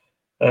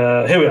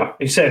 Here we are.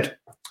 He said,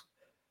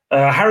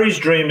 Harry's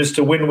dream is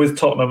to win with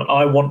Tottenham, and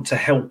I want to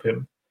help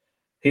him.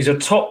 He's a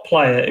top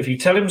player. If you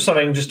tell him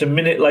something, just a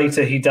minute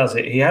later, he does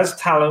it. He has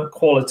talent,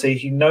 quality.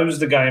 He knows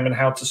the game and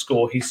how to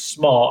score. He's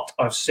smart.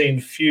 I've seen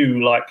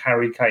few like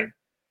Harry Kane.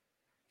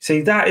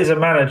 See, that is a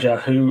manager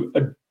who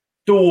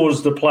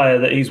adores the player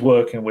that he's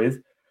working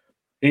with.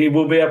 He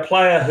will be a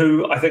player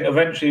who I think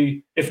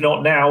eventually, if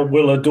not now,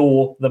 will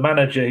adore the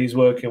manager he's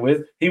working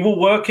with. He will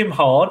work him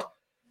hard.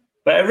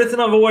 But everything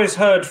I've always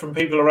heard from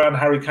people around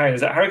Harry Kane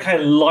is that Harry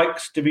Kane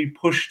likes to be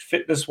pushed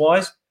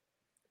fitness-wise.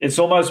 It's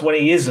almost when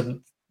he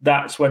isn't,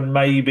 that's when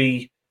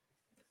maybe,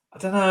 I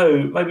don't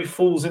know, maybe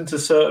falls into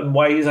certain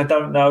ways. I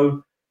don't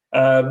know.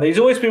 He's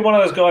always been one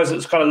of those guys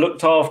that's kind of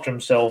looked after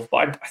himself.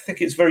 But I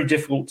think it's very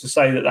difficult to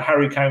say that the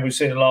Harry Kane we've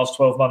seen in the last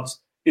 12 months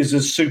is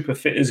as super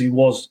fit as he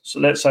was, so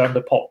let's say,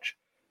 under Poch.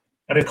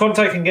 And if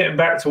Conte can get him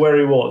back to where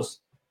he was,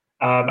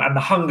 and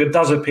the hunger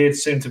does appear to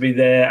seem to be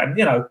there,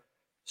 and,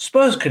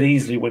 Spurs could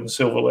easily win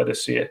silverware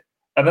this year.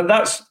 And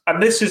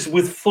this is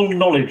with full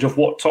knowledge of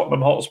what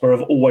Tottenham Hotspur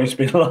have always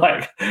been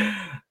like.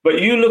 But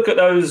you look at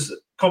those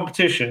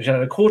competitions,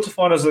 the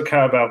quarterfinals of the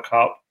Carabao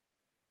Cup,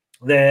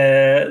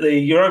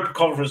 the Europa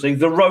Conference League,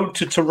 the road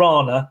to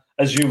Tirana,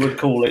 as you would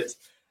call it,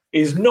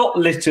 is not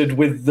littered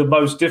with the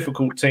most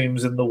difficult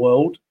teams in the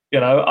world,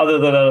 other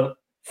than a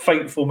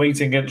fateful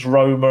meeting against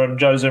Roma and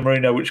Jose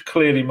Mourinho, which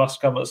clearly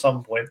must come at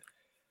some point.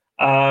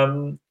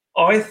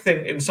 I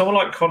think in someone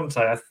like Conte,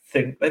 I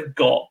think they've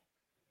got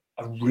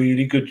a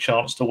really good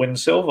chance to win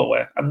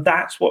silverware. And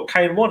that's what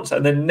Kane wants.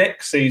 And then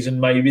next season,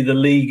 maybe the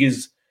league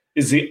is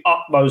the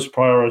utmost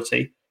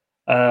priority.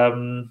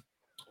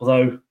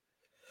 Although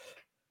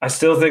I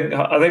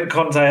think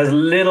Conte has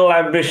little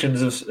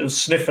ambitions of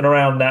sniffing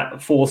around that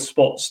fourth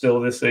spot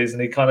still this season.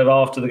 He kind of,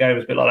 after the game,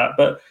 is a bit like that.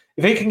 But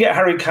if he can get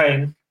Harry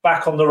Kane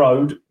back on the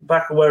road,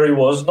 back where he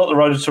was, not the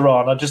road to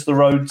Tirana, just the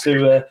road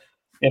to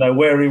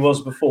where he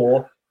was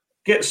before.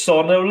 Get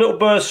Son. There were little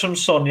bursts from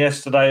Son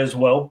yesterday as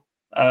well.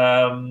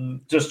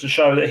 just to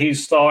show that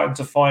he's starting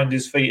to find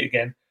his feet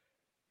again.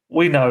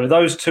 We know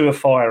those two are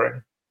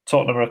firing.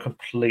 Tottenham are a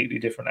completely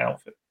different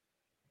outfit.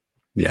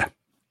 Yeah,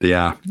 they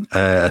are.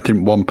 I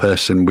think one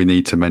person we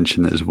need to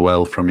mention as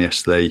well from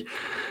yesterday,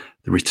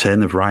 the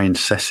return of Ryan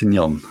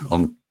Sessegnon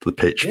on the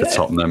pitch for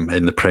Tottenham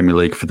in the Premier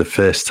League for the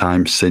first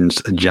time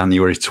since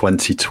January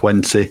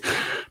 2020. I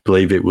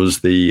believe it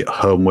was the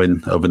home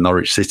win over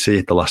Norwich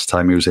City, the last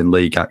time he was in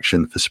league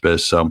action for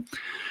Spurs. So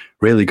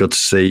really good to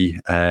see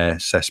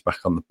Sess back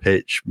on the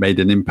pitch. Made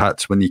an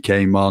impact when he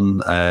came on.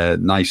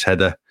 Nice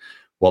header,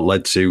 what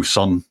led to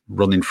Son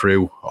running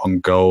through on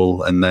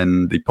goal, and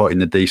then they put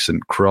in a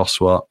decent cross,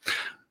 what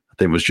I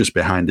think was just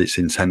behind its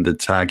intended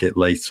target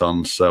late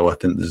on. So I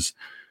think there's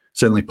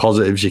certainly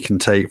positives you can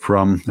take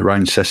from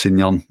Ryan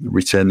Sessegnon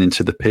returning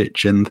to the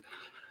pitch, and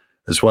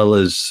as well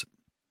as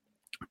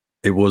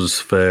it was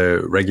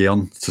for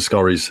Reguilón to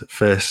score his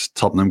first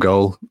Tottenham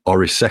goal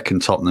or his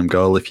second Tottenham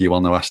goal, if you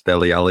want to ask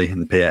Dele Alli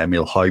and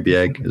Pierre-Emile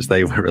Højbjerg, as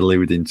they were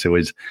alluding to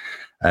his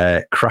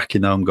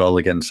cracking own goal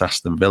against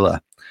Aston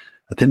Villa.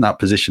 I think that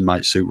position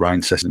might suit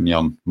Ryan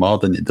Sessegnon more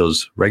than it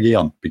does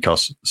Reguilón,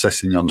 because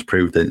Sessegnon's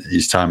proved in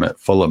his time at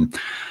Fulham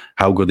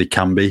how good he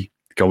can be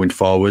going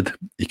forward.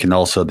 He can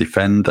also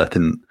defend. I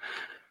think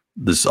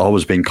there's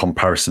always been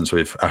comparisons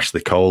with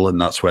Ashley Cole,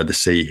 and that's where they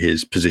see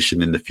his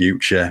position in the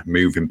future,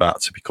 moving back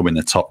to becoming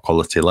a top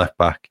quality left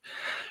back.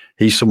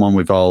 He's someone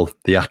with all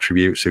the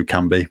attributes who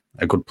can be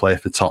a good player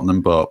for Tottenham,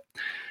 but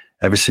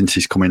ever since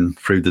he's coming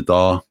through the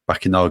door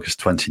back in August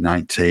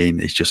 2019,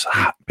 he's just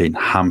been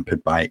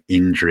hampered by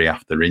injury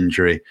after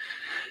injury.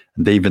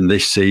 And even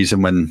this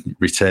season, when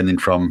returning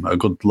from a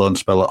good loan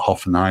spell at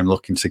Hoffenheim,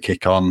 looking to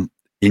kick on,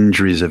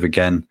 injuries have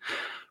again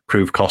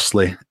proved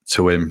costly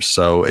to him.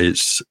 So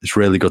it's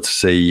really good to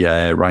see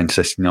Ryan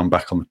Sessegnon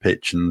back on the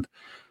pitch, and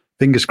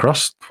fingers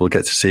crossed we'll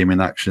get to see him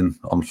in action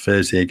on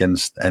Thursday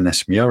against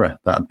NS Miura.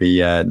 That'd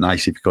be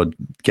nice if you could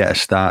get a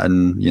start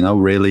and,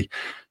 really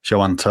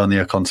show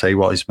Antonio Conte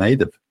what he's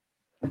made of.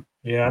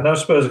 Yeah, I know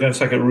Spurs are going to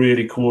take it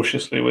really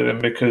cautiously with him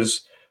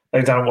because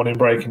they don't want him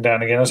breaking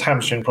down again. Those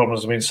hamstring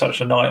problems have been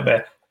such a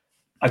nightmare.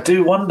 I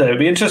do wonder, it'd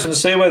be interesting to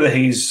see whether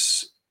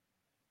he's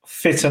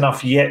fit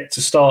enough yet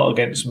to start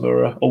against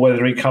Mura or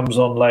whether he comes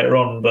on later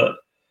on. But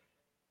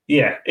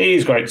yeah, it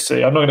is great to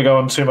see. I'm not going to go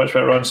on too much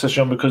about Ryan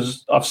Sessegnon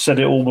because I've said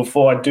it all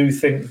before. I do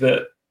think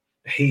that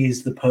he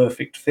is the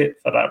perfect fit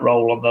for that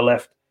role on the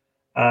left.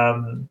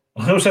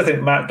 I also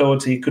think Matt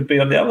Doherty could be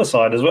on the other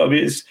side as well. I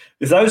mean,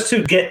 if those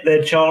two get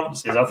their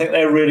chances, I think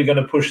they're really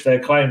going to push their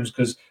claims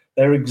because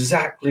they're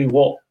exactly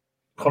what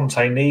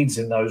Conte needs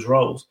in those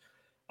roles.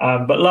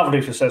 But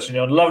lovely for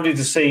Sessegnon. Lovely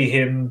to see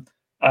him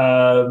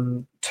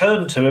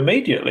turn to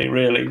immediately,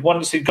 really.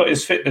 Once he got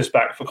his fitness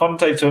back, for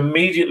Conte to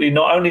immediately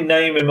not only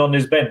name him on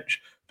his bench,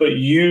 but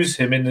use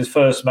him in his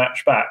first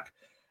match back.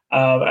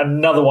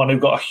 Another one who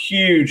got a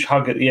huge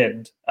hug at the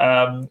end.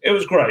 It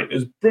was great. It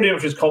was brilliant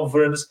for his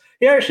confidence.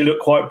 He actually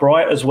looked quite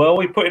bright as well.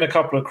 He put in a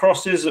couple of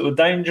crosses that were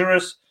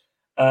dangerous.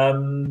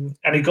 And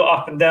he got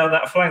up and down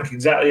that flank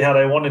exactly how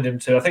they wanted him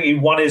to. I think he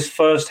won his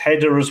first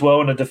header as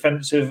well in a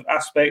defensive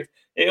aspect.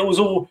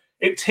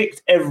 It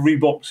ticked every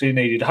box he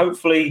needed.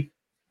 Hopefully,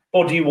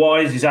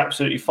 body-wise, he's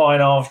absolutely fine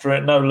after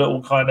it. No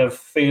little kind of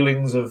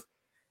feelings of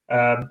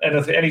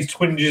anything, any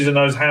twinges in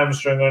those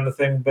hamstring or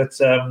anything. But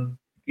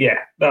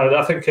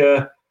I think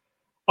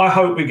I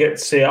hope we get to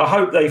see it. I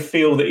hope they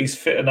feel that he's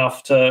fit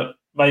enough to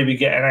maybe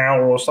get an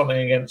hour or something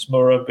against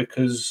Mura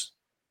because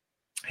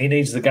he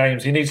needs the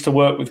games. He needs to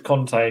work with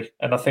Conte.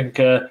 And I think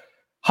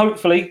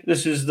hopefully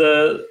this is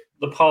the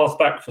path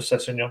back for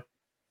Sessegnon.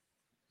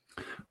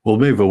 We'll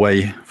move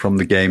away from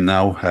the game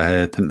now.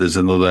 I think there's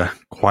another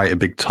quite a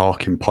big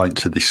talking point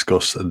to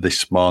discuss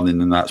this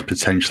morning, and that's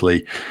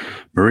potentially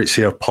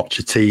Mauricio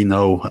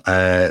Pochettino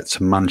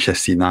to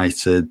Manchester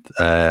United.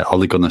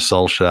 Ole Gunnar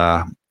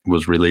Solskjaer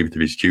was relieved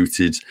of his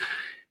duties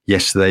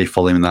yesterday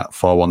following that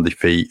 4-1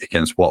 defeat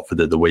against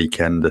Watford at the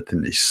weekend. I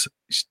think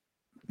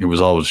it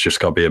was always just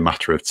got to be a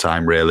matter of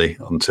time, really,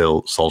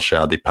 until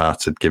Solskjaer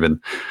departed,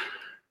 given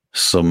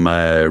some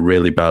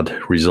really bad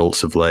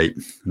results of late,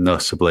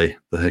 notably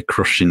the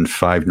crushing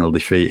 5-0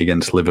 defeat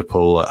against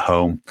Liverpool at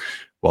home,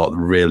 what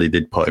really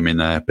did put him in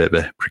a bit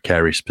of a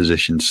precarious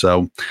position.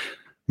 So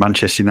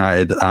Manchester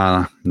United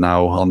are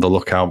now on the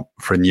lookout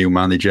for a new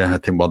manager. I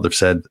think what they've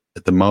said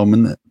at the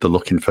moment, they're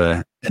looking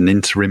for an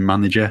interim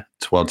manager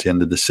towards the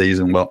end of the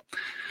season. What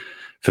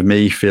for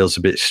me feels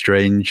a bit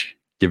strange,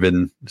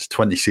 given there's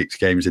 26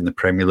 games in the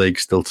Premier League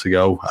still to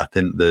go. I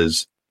think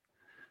there's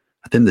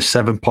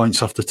 7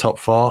 points off the top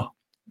four.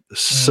 There's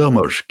so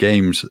much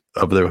games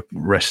over the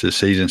rest of the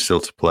season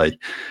still to play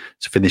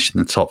to finish in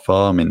the top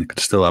four. I mean, they could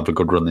still have a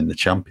good run in the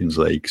Champions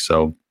League.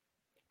 So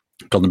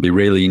going to be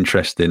really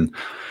interesting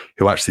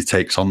who actually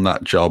takes on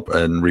that job.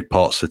 And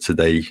reports are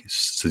today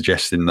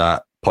suggesting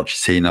that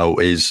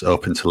Pochettino is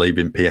open to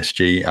leaving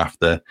PSG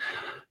after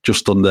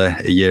just under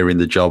a year in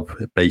the job,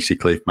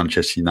 basically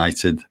Manchester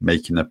United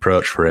making an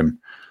approach for him.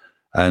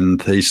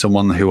 And he's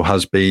someone who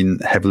has been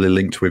heavily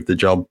linked with the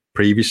job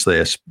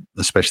previously,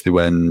 especially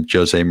when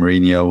Jose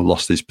Mourinho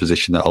lost his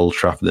position at Old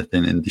Trafford, I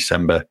think, in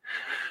December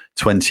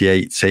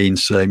 2018.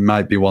 So it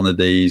might be one of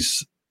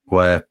these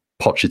where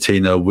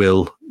Pochettino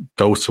will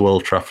go to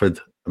Old Trafford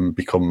and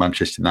become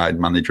Manchester United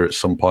manager at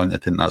some point. I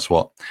think that's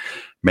what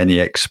many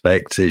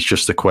expect. It's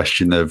just a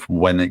question of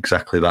when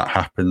exactly that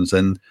happens,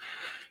 and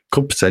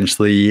could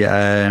potentially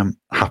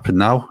happen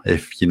now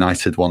if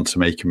United want to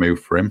make a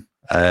move for him.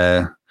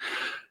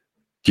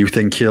 Do you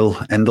think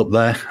he'll end up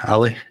there,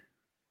 Ali?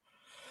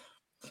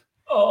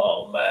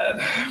 Oh,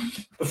 man.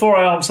 Before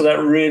I answer that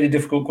really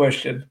difficult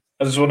question,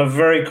 I just want to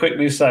very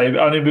quickly say,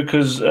 only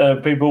because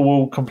people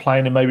will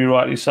complain, and maybe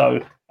rightly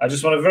so, I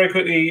just want to very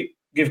quickly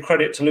give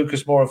credit to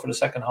Lucas Moura for the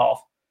second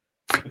half.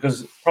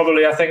 Because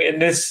probably, I think in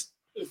this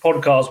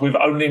podcast, we've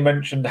only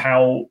mentioned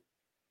how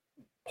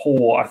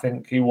poor I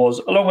think he was,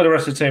 along with the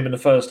rest of the team in the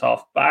first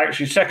half. But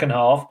actually, second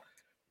half,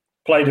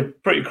 played a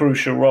pretty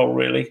crucial role,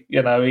 really.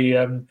 You know, he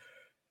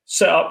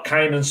set up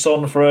Kane and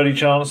Son for early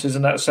chances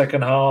in that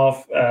second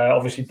half.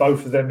 Obviously,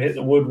 both of them hit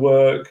the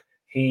woodwork.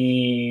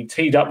 He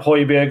teed up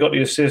Højbjerg, got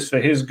the assist for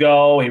his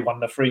goal. He won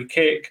the free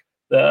kick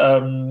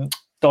that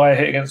Dyer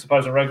hit against the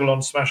post and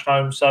Reguilon smashed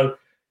home. So,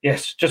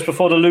 yes, just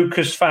before the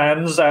Lucas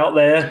fans out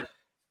there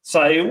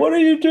say, what are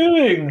you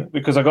doing?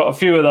 Because I got a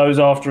few of those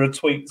after a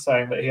tweet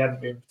saying that he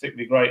hadn't been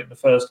particularly great in the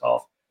first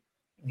half.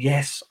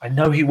 Yes, I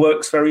know he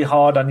works very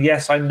hard. And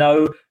yes, I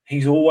know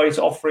he's always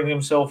offering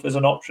himself as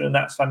an option. And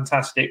that's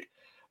fantastic.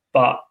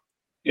 But,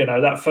 you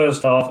know, that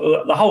first half,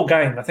 the whole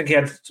game, I think he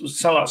had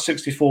something like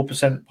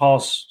 64%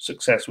 pass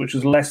success, which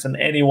was less than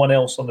anyone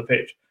else on the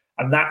pitch.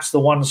 And that's the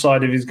one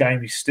side of his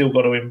game he's still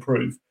got to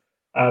improve.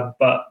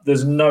 But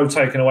there's no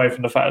taking away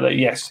from the fact that,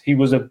 yes, he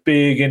was a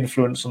big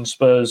influence on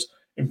Spurs'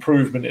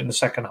 improvement in the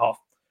second half.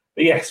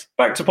 But yes,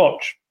 back to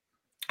Poch,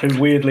 who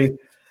weirdly,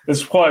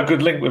 there's quite a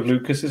good link with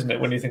Lucas, isn't it,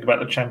 when you think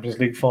about the Champions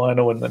League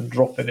final and then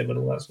dropping him and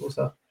all that sort of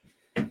stuff.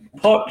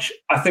 Poch,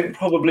 I think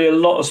probably a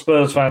lot of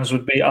Spurs fans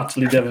would be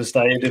utterly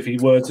devastated if he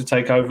were to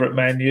take over at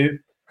Man U.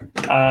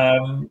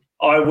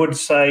 I would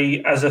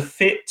say as a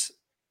fit,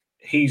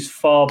 he's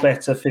far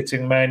better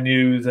fitting Man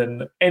U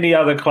than any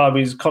other club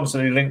he's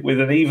constantly linked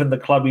with, and even the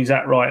club he's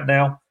at right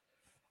now.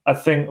 I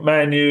think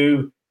Man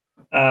U,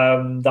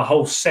 the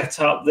whole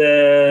setup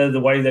there, the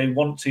way they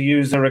want to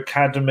use their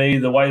academy,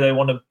 the way they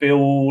want to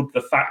build,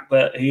 the fact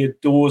that he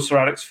adores Sir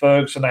Alex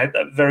Ferguson, they had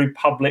that very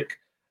public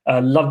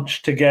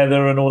lunch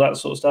together and all that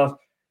sort of stuff.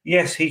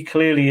 Yes, he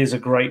clearly is a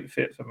great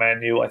fit for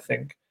Man U, I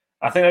think.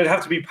 I think they'd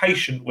have to be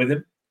patient with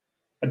him.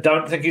 I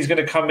don't think he's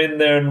going to come in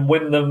there and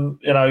win them,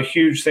 you know,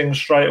 huge things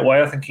straight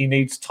away. I think he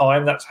needs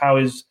time. That's how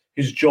his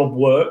job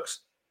works.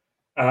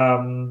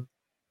 Yeah,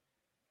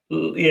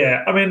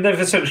 I mean, they've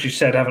essentially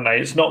said, haven't they?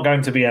 It's not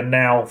going to be a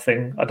now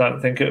thing. I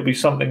don't think it'll be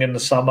something in the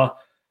summer.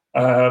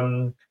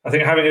 I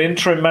think having an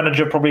interim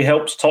manager probably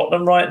helps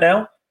Tottenham right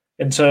now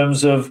in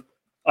terms of,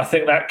 I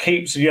think that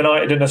keeps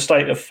United in a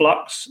state of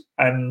flux.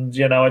 And,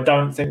 you know, I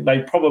don't think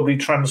they probably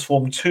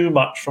transformed too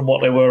much from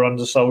what they were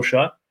under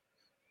Solskjaer.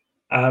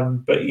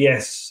 But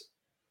yes,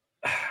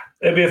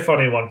 it'd be a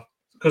funny one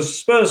because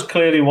Spurs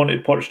clearly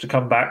wanted Poch to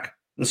come back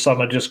the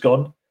summer just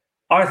gone.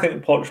 I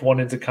think Poch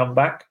wanted to come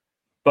back,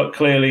 but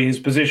clearly his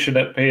position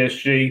at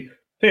PSG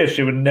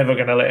were never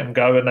going to let him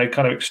go, and they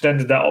kind of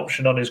extended that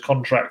option on his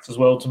contract as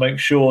well to make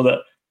sure that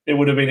it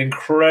would have been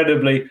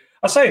incredibly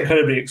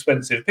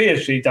expensive.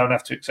 PSG don't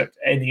have to accept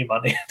any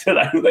money, do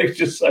they? They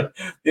just say,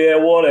 yeah,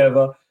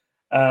 whatever.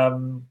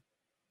 And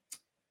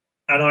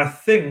I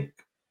think,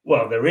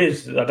 well, there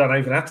is, I don't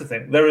even have to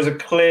think, there is a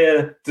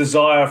clear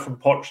desire from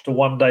Poch to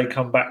one day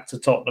come back to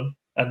Tottenham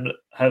and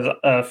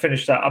have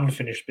finished that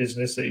unfinished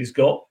business that he's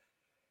got.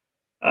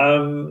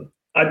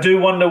 I do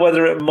wonder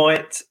whether it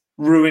might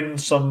ruin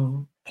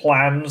some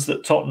plans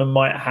that Tottenham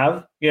might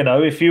have. You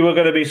know, if you were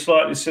going to be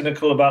slightly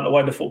cynical about the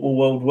way the football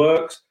world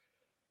works,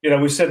 you know,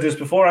 we said this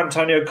before,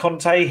 Antonio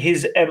Conte,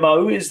 his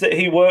MO is that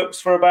he works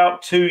for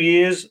about 2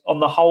 years on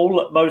the whole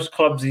at most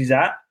clubs he's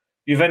at.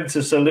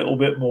 Juventus a little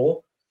bit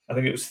more. I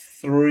think it was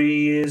 3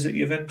 years at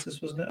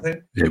Juventus, wasn't it? I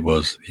think it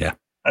was, yeah.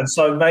 And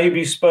so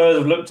maybe Spurs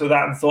have looked at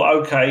that and thought,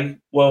 okay,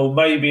 well,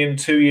 maybe in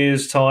 2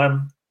 years'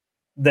 time,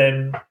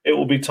 then it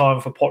will be time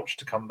for Poch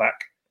to come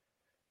back.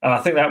 I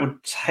think that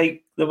would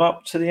take them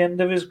up to the end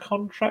of his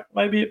contract,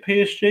 maybe at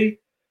PSG.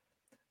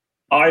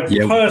 Was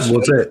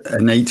it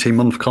an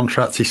 18-month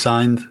contract he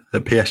signed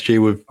at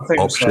PSG with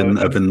option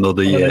of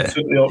another year? They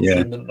took the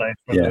option, didn't they,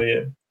 for another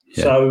year?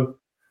 Yeah. So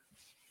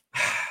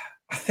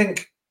I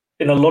think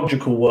in a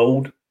logical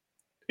world,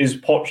 is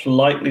Poch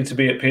likely to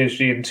be at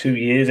PSG in 2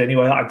 years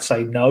anyway? I'd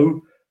say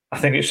no. I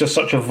think it's just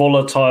such a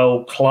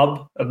volatile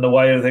club and the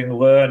way everything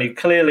were. And he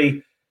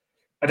clearly,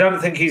 I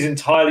don't think he's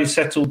entirely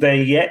settled there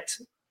yet.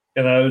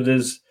 You know,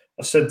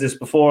 I said this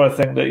before, I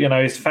think that, you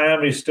know, his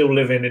family is still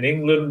living in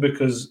England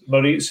because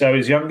Mauricio,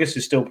 his youngest,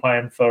 is still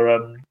playing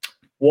for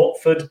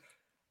Watford.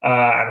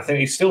 And I think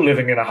he's still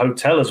living in a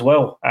hotel as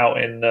well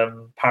out in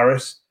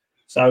Paris.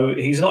 So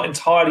he's not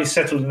entirely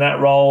settled in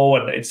that role.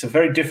 And it's a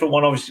very different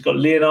one. Obviously, he's got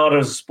Leonardo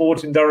as a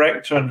sporting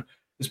director and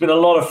There's been a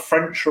lot of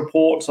French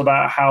reports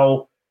about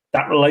how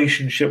that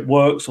relationship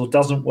works or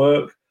doesn't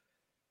work.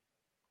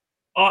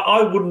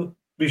 I wouldn't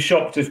be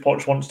shocked if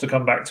Poch wants to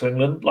come back to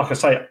England. Like I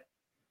say,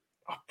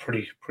 I'm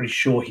pretty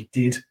sure he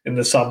did in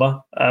the summer.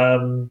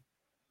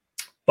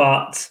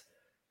 But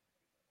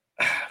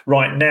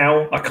right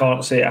now, I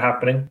can't see it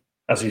happening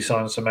as he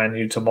signs to Man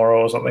U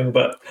tomorrow or something.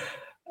 But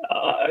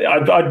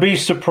I'd be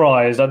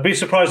surprised. I'd be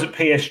surprised at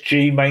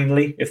PSG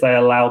mainly if they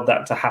allowed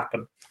that to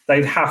happen.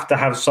 They'd have to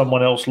have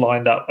someone else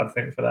lined up, I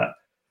think, for that.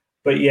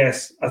 But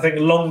yes, I think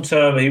long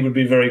term he would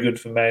be very good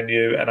for Man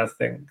U, and I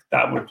think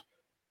that would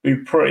be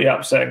pretty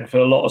upsetting for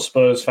a lot of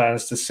Spurs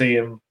fans to see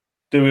him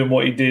doing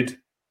what he did,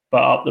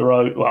 but up the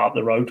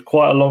road,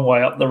 quite a long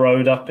way up the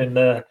road, up in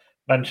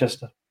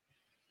Manchester.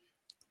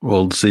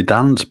 Well,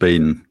 Zidane's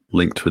been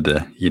linked with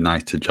the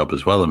United job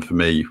as well, and for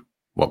me,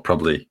 what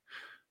probably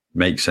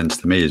makes sense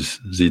to me is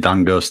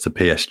Zidane goes to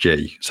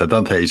PSG. So I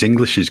don't think his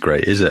English is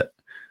great, is it?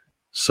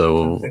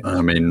 So,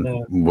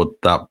 would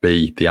that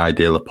be the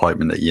ideal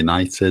appointment at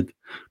United?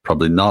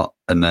 Probably not.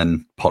 And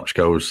then Poch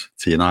goes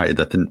to United.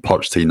 I think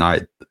Poch to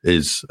United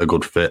is a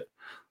good fit.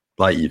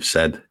 Like you've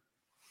said,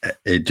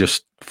 it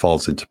just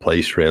falls into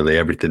place, really,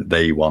 everything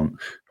they want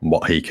and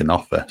what he can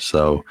offer.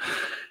 So,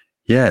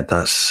 yeah,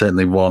 that's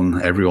certainly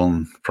one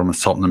everyone from a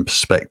Tottenham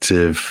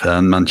perspective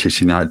and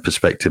Manchester United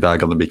perspective are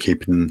going to be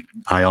keeping an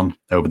eye on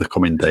over the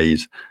coming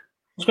days. I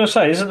was going to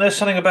say, isn't there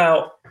something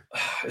about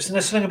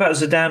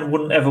Zidane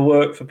wouldn't ever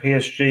work for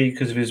PSG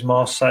because of his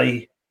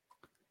Marseille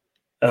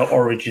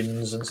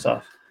origins and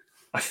stuff?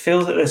 I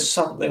feel that there's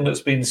something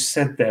that's been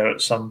said there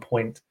at some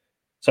point.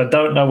 So I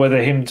don't know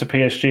whether him to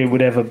PSG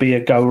would ever be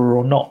a goer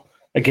or not.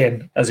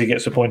 Again, as he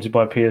gets appointed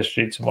by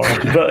PSG tomorrow.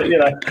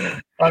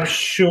 But, I'm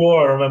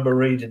sure I remember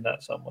reading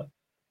that somewhere.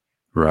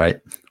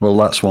 Right. Well,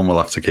 that's one we'll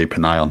have to keep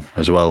an eye on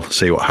as well,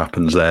 see what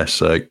happens there.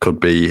 So it could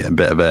be a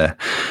bit of a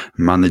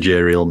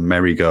managerial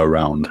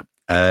merry-go-round.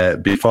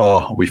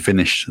 Before we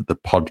finish the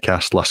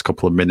podcast, last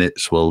couple of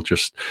minutes, we'll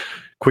just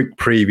quick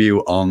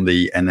preview on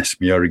the NS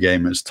Miura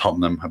game as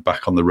Tottenham are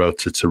back on the road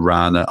to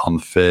Tirana on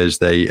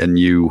Thursday, and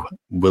you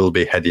will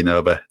be heading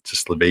over to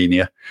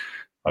Slovenia.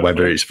 Okay.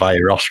 Whether it's via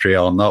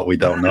Austria or not, we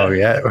don't know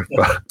yet,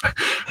 but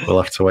we'll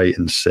have to wait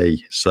and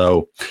see.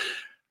 So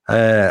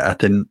I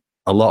think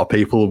a lot of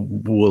people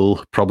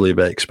will probably have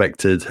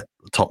expected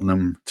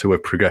Tottenham to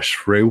have progressed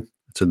through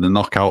to the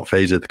knockout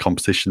phase of the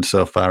competition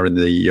so far in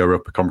the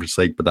Europa Conference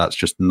League, but that's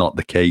just not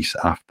the case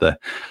after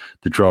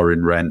the draw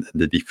in Rennes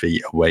and the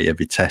defeat away at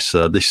Vitesse.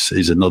 So this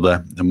is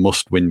another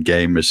must-win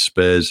game as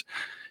Spurs,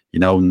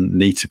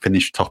 need to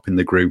finish top in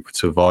the group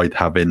to avoid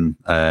having,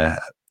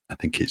 I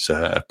think it's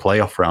a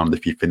playoff round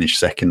if you finish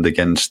second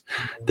against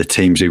the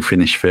teams who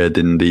finish third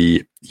in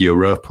the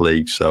Europa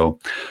League. So,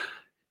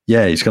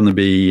 yeah, it's going to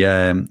be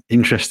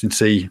interesting to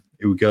see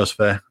who goes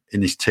for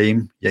in his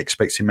team. You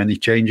expecting many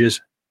changes?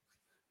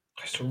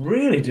 It's a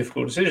really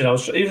difficult decision. I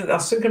was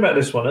thinking about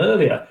this one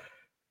earlier.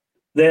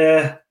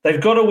 They've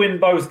got to win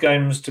both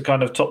games to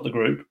kind of top the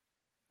group,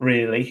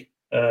 really,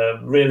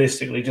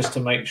 realistically, just to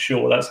make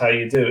sure that's how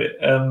you do it.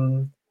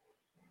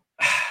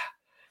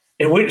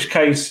 In which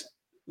case,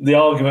 the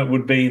argument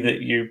would be that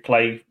you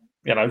play,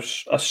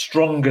 a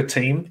stronger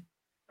team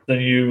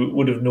than you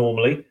would have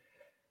normally.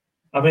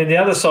 I mean, the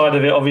other side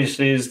of it,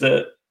 obviously, is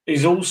that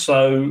he's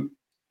also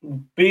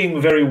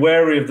being very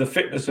wary of the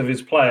fitness of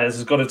his players.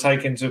 Has got to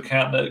take into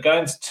account that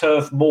going to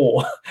Turf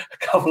Moor a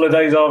couple of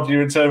days after you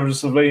return from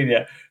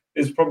Slovenia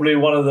is probably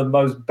one of the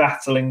most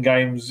battling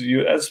games,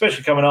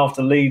 especially coming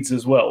after Leeds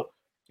as well.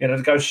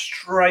 To go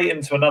straight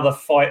into another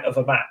fight of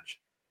a match.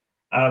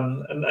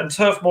 And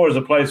Turf Moor is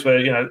a place where,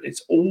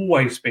 it's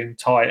always been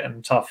tight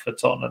and tough for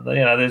Tottenham.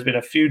 There's been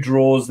a few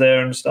draws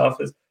there and stuff.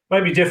 It's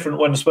maybe different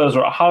when Spurs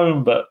are at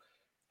home, but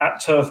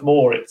at Turf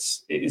Moor, it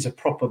is a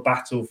proper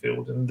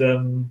battlefield.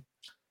 And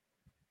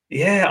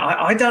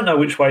I don't know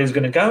which way he's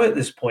going to go at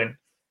this point.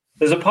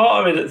 There's a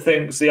part of me that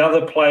thinks the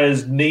other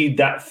players need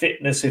that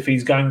fitness if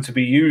he's going to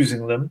be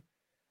using them.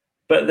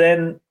 But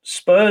then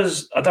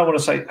Spurs, I don't want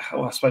to say,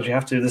 I suppose you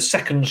have to, the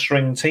second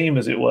string team,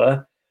 as it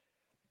were,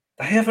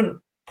 they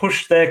haven't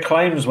pushed their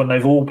claims when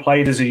they've all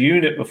played as a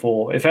unit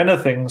before. If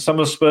anything, some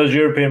of Spurs'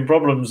 European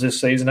problems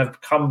this season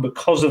have come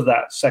because of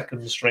that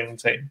second string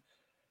team,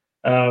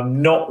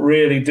 not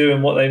really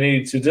doing what they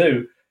need to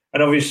do.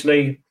 And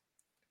obviously,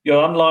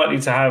 you're unlikely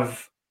to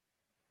have,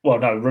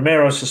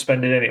 Romero's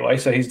suspended anyway,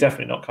 so he's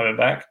definitely not coming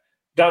back.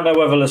 Don't know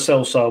whether Lo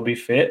Celso will be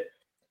fit.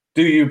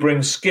 Do you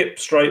bring Skip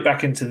straight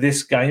back into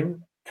this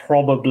game?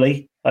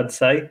 Probably, I'd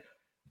say.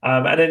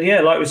 And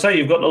then, like we say,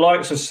 you've got the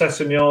likes of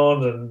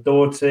Sessegnon and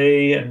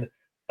Doherty, and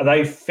are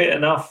they fit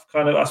enough?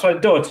 I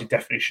suppose Doherty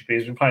definitely should be.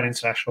 He's been playing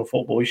international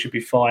football. He should be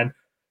fine.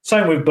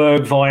 Same with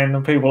Bergwijn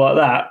and people like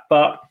that.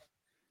 But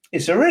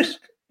it's a risk.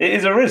 It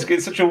is a risk.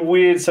 It's such a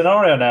weird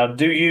scenario now.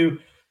 Do you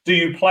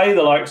play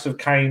the likes of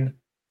Kane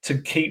to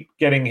keep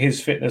getting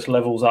his fitness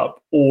levels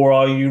up, or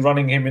are you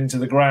running him into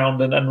the ground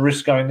and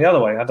risk going the other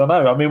way? I don't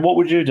know. I mean, what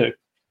would you do?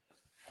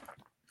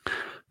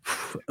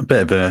 A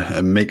bit of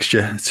a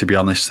mixture, to be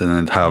honest,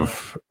 and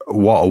have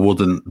what I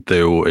wouldn't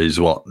do is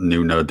what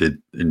Nuno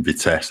did in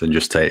Vitesse and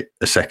just take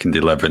a second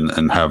 11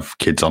 and have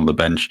kids on the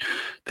bench. I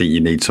think you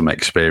need some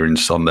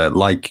experience on there,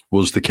 like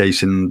was the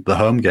case in the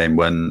home game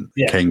when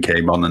Kane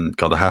came on and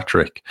got a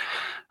hat-trick.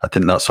 I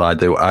think that's what I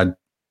do. I'd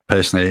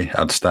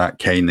start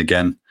Kane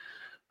again.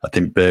 I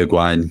think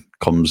Bergwijn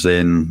comes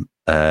in.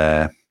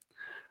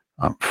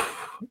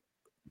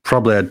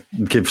 Probably I'd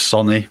give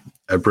Sonny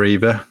a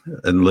breather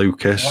and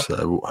Lucas,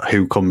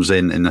 who comes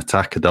in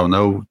attack. I don't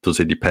know. Does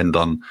it depend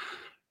on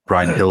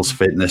Brian Hill's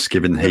fitness,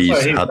 given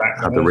he's had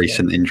a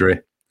recent injury?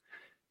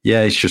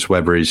 Yeah, it's just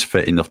whether he's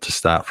fit enough to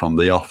start from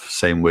the off.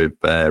 Same with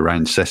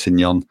Ryan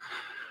Sessegnon.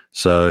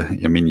 So,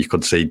 I mean, you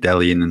could see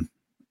Dele in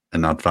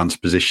an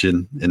advanced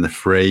position in the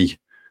free.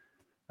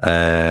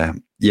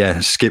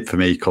 Skip for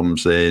me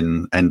comes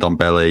in,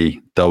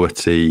 Ndombele,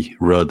 Doherty,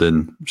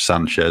 Rodon,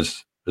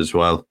 Sanchez as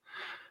well.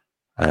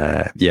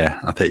 I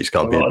think it's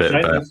got to be a bit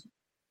of a...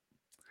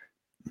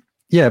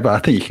 Yeah, but I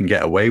think you can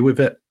get away with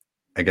it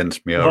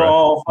against Miura.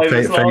 Oh,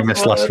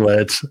 famous last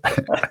words.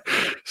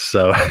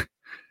 So,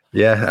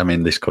 yeah, I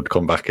mean, this could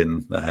come back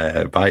and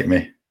bite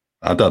me.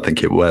 I don't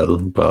think it will,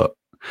 but...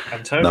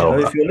 Antonio,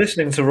 if you're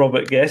listening to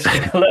Robert Guest,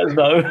 let us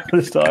know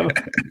this time.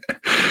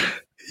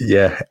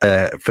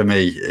 For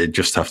me, it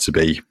just has to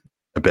be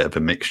a bit of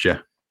a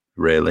mixture,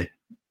 really.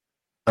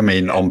 I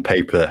mean, on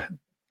paper,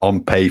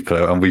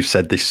 and we've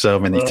said this so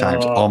many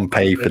times, on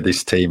paper,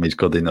 this team is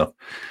good enough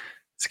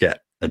to get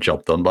a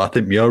job done. But I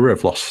think Miura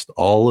have lost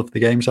all of the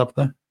games, have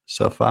they,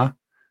 so far?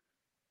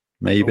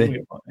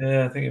 Maybe.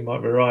 I think you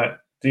might be right.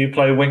 Do you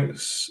play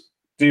Winks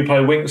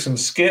and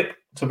Skip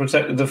to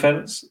protect the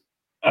defence,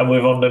 and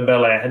with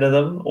Ndombele ahead of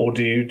them, or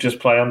do you just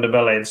play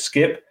Ndombele and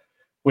Skip,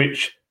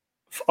 which,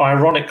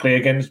 ironically,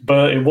 against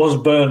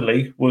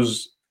Burnley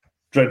was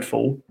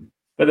dreadful,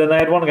 but then they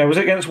had one game. Was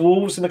it against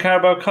Wolves in the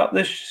Carabao Cup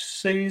this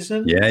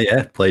season?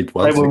 Yeah, played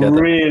well together. They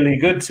were really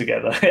good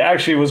together. It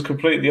actually was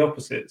completely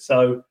opposite.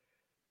 So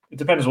it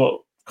depends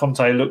what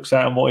Conte looks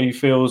at and what he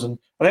feels. And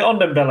I think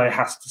Ndombele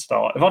has to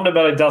start. If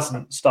Ndombele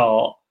doesn't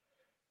start,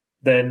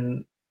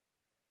 then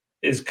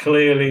it's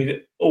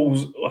clearly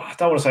I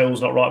don't want to say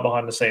all's not right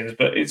behind the scenes,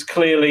 but it's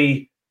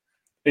clearly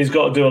he's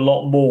got to do a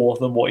lot more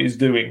than what he's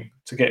doing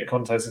to get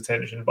Conte's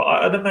attention. But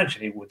I'd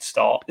imagine he would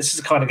start. This is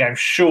the kind of game,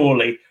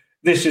 surely,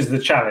 this is the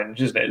challenge,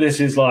 isn't it?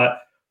 This is like,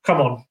 come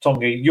on,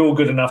 Tongi, you're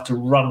good enough to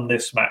run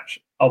this match.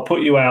 I'll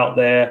put you out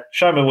there,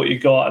 show me what you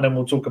got, and then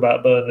we'll talk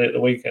about Burnley at the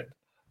weekend.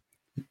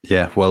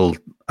 Yeah, well,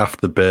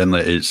 after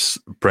Burnley, it's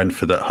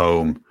Brentford at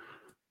home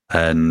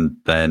and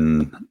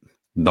then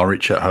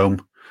Norwich at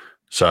home.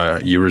 So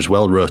you're as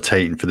well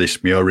rotating for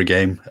this Miura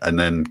game and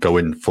then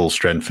going full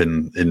strength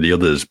in the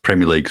others.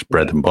 Premier League's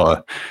bread and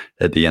butter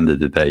at the end of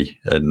the day,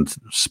 and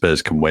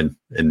Spurs can win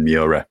in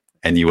Miura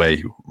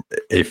anyway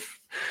if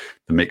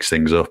they mix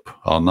things up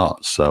or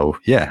not. So,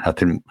 yeah, I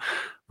think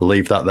we'll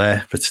leave that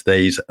there for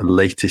today's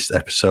latest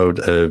episode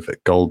of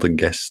Golden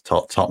Guest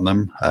Talk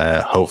Tottenham.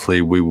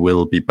 Hopefully we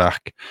will be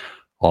back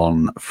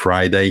on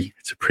Friday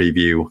to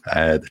preview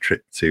the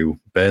trip to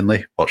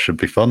Burnley. What should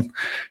be fun.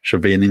 Should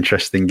be an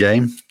interesting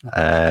game.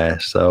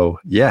 So,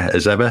 yeah,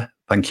 as ever,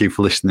 thank you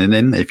for listening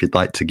in. If you'd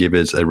like to give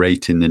us a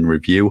rating and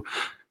review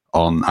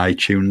on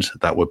iTunes,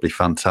 that would be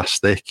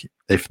fantastic.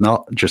 If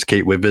not, just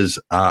keep with us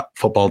at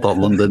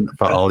football.london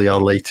for all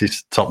your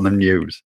latest Tottenham news.